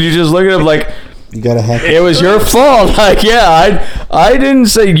drops, and you just look at him like You gotta hack it was your fault. Like I didn't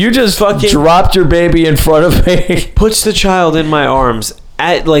say you just Fucking- dropped your baby in front of me. puts the child in my arms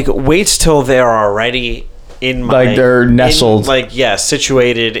at like waits till they're already in my Like they're nestled.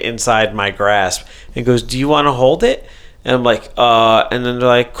 situated inside my grasp, and goes, do you want to hold it? And I'm like, and then they're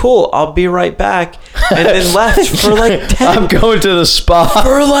like, cool, I'll be right back, and then left for like 10 I'm going to the spa.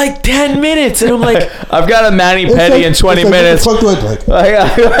 for like 10 minutes, and I'm like, I've got a mani-pedi in 20 minutes. What the fuck do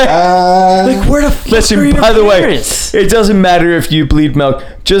I do? like where the fuck are Listen, your by the way, parents? it doesn't matter if you bleed milk.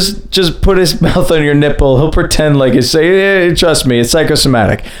 Just put his mouth on your nipple. He'll pretend like it's trust me, it's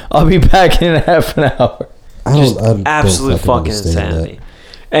psychosomatic. I'll be back in half an hour. I don't Absolute fucking understand insanity.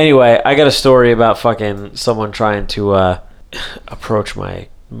 Anyway, I got a story about fucking someone trying to approach my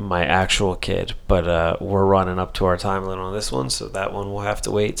actual kid, but we're running up to our time limit on this one, so that one will have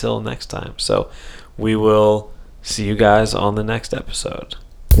to wait till next time. So we will see you guys on the next episode.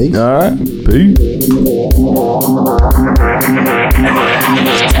 Peace. All right. Peace.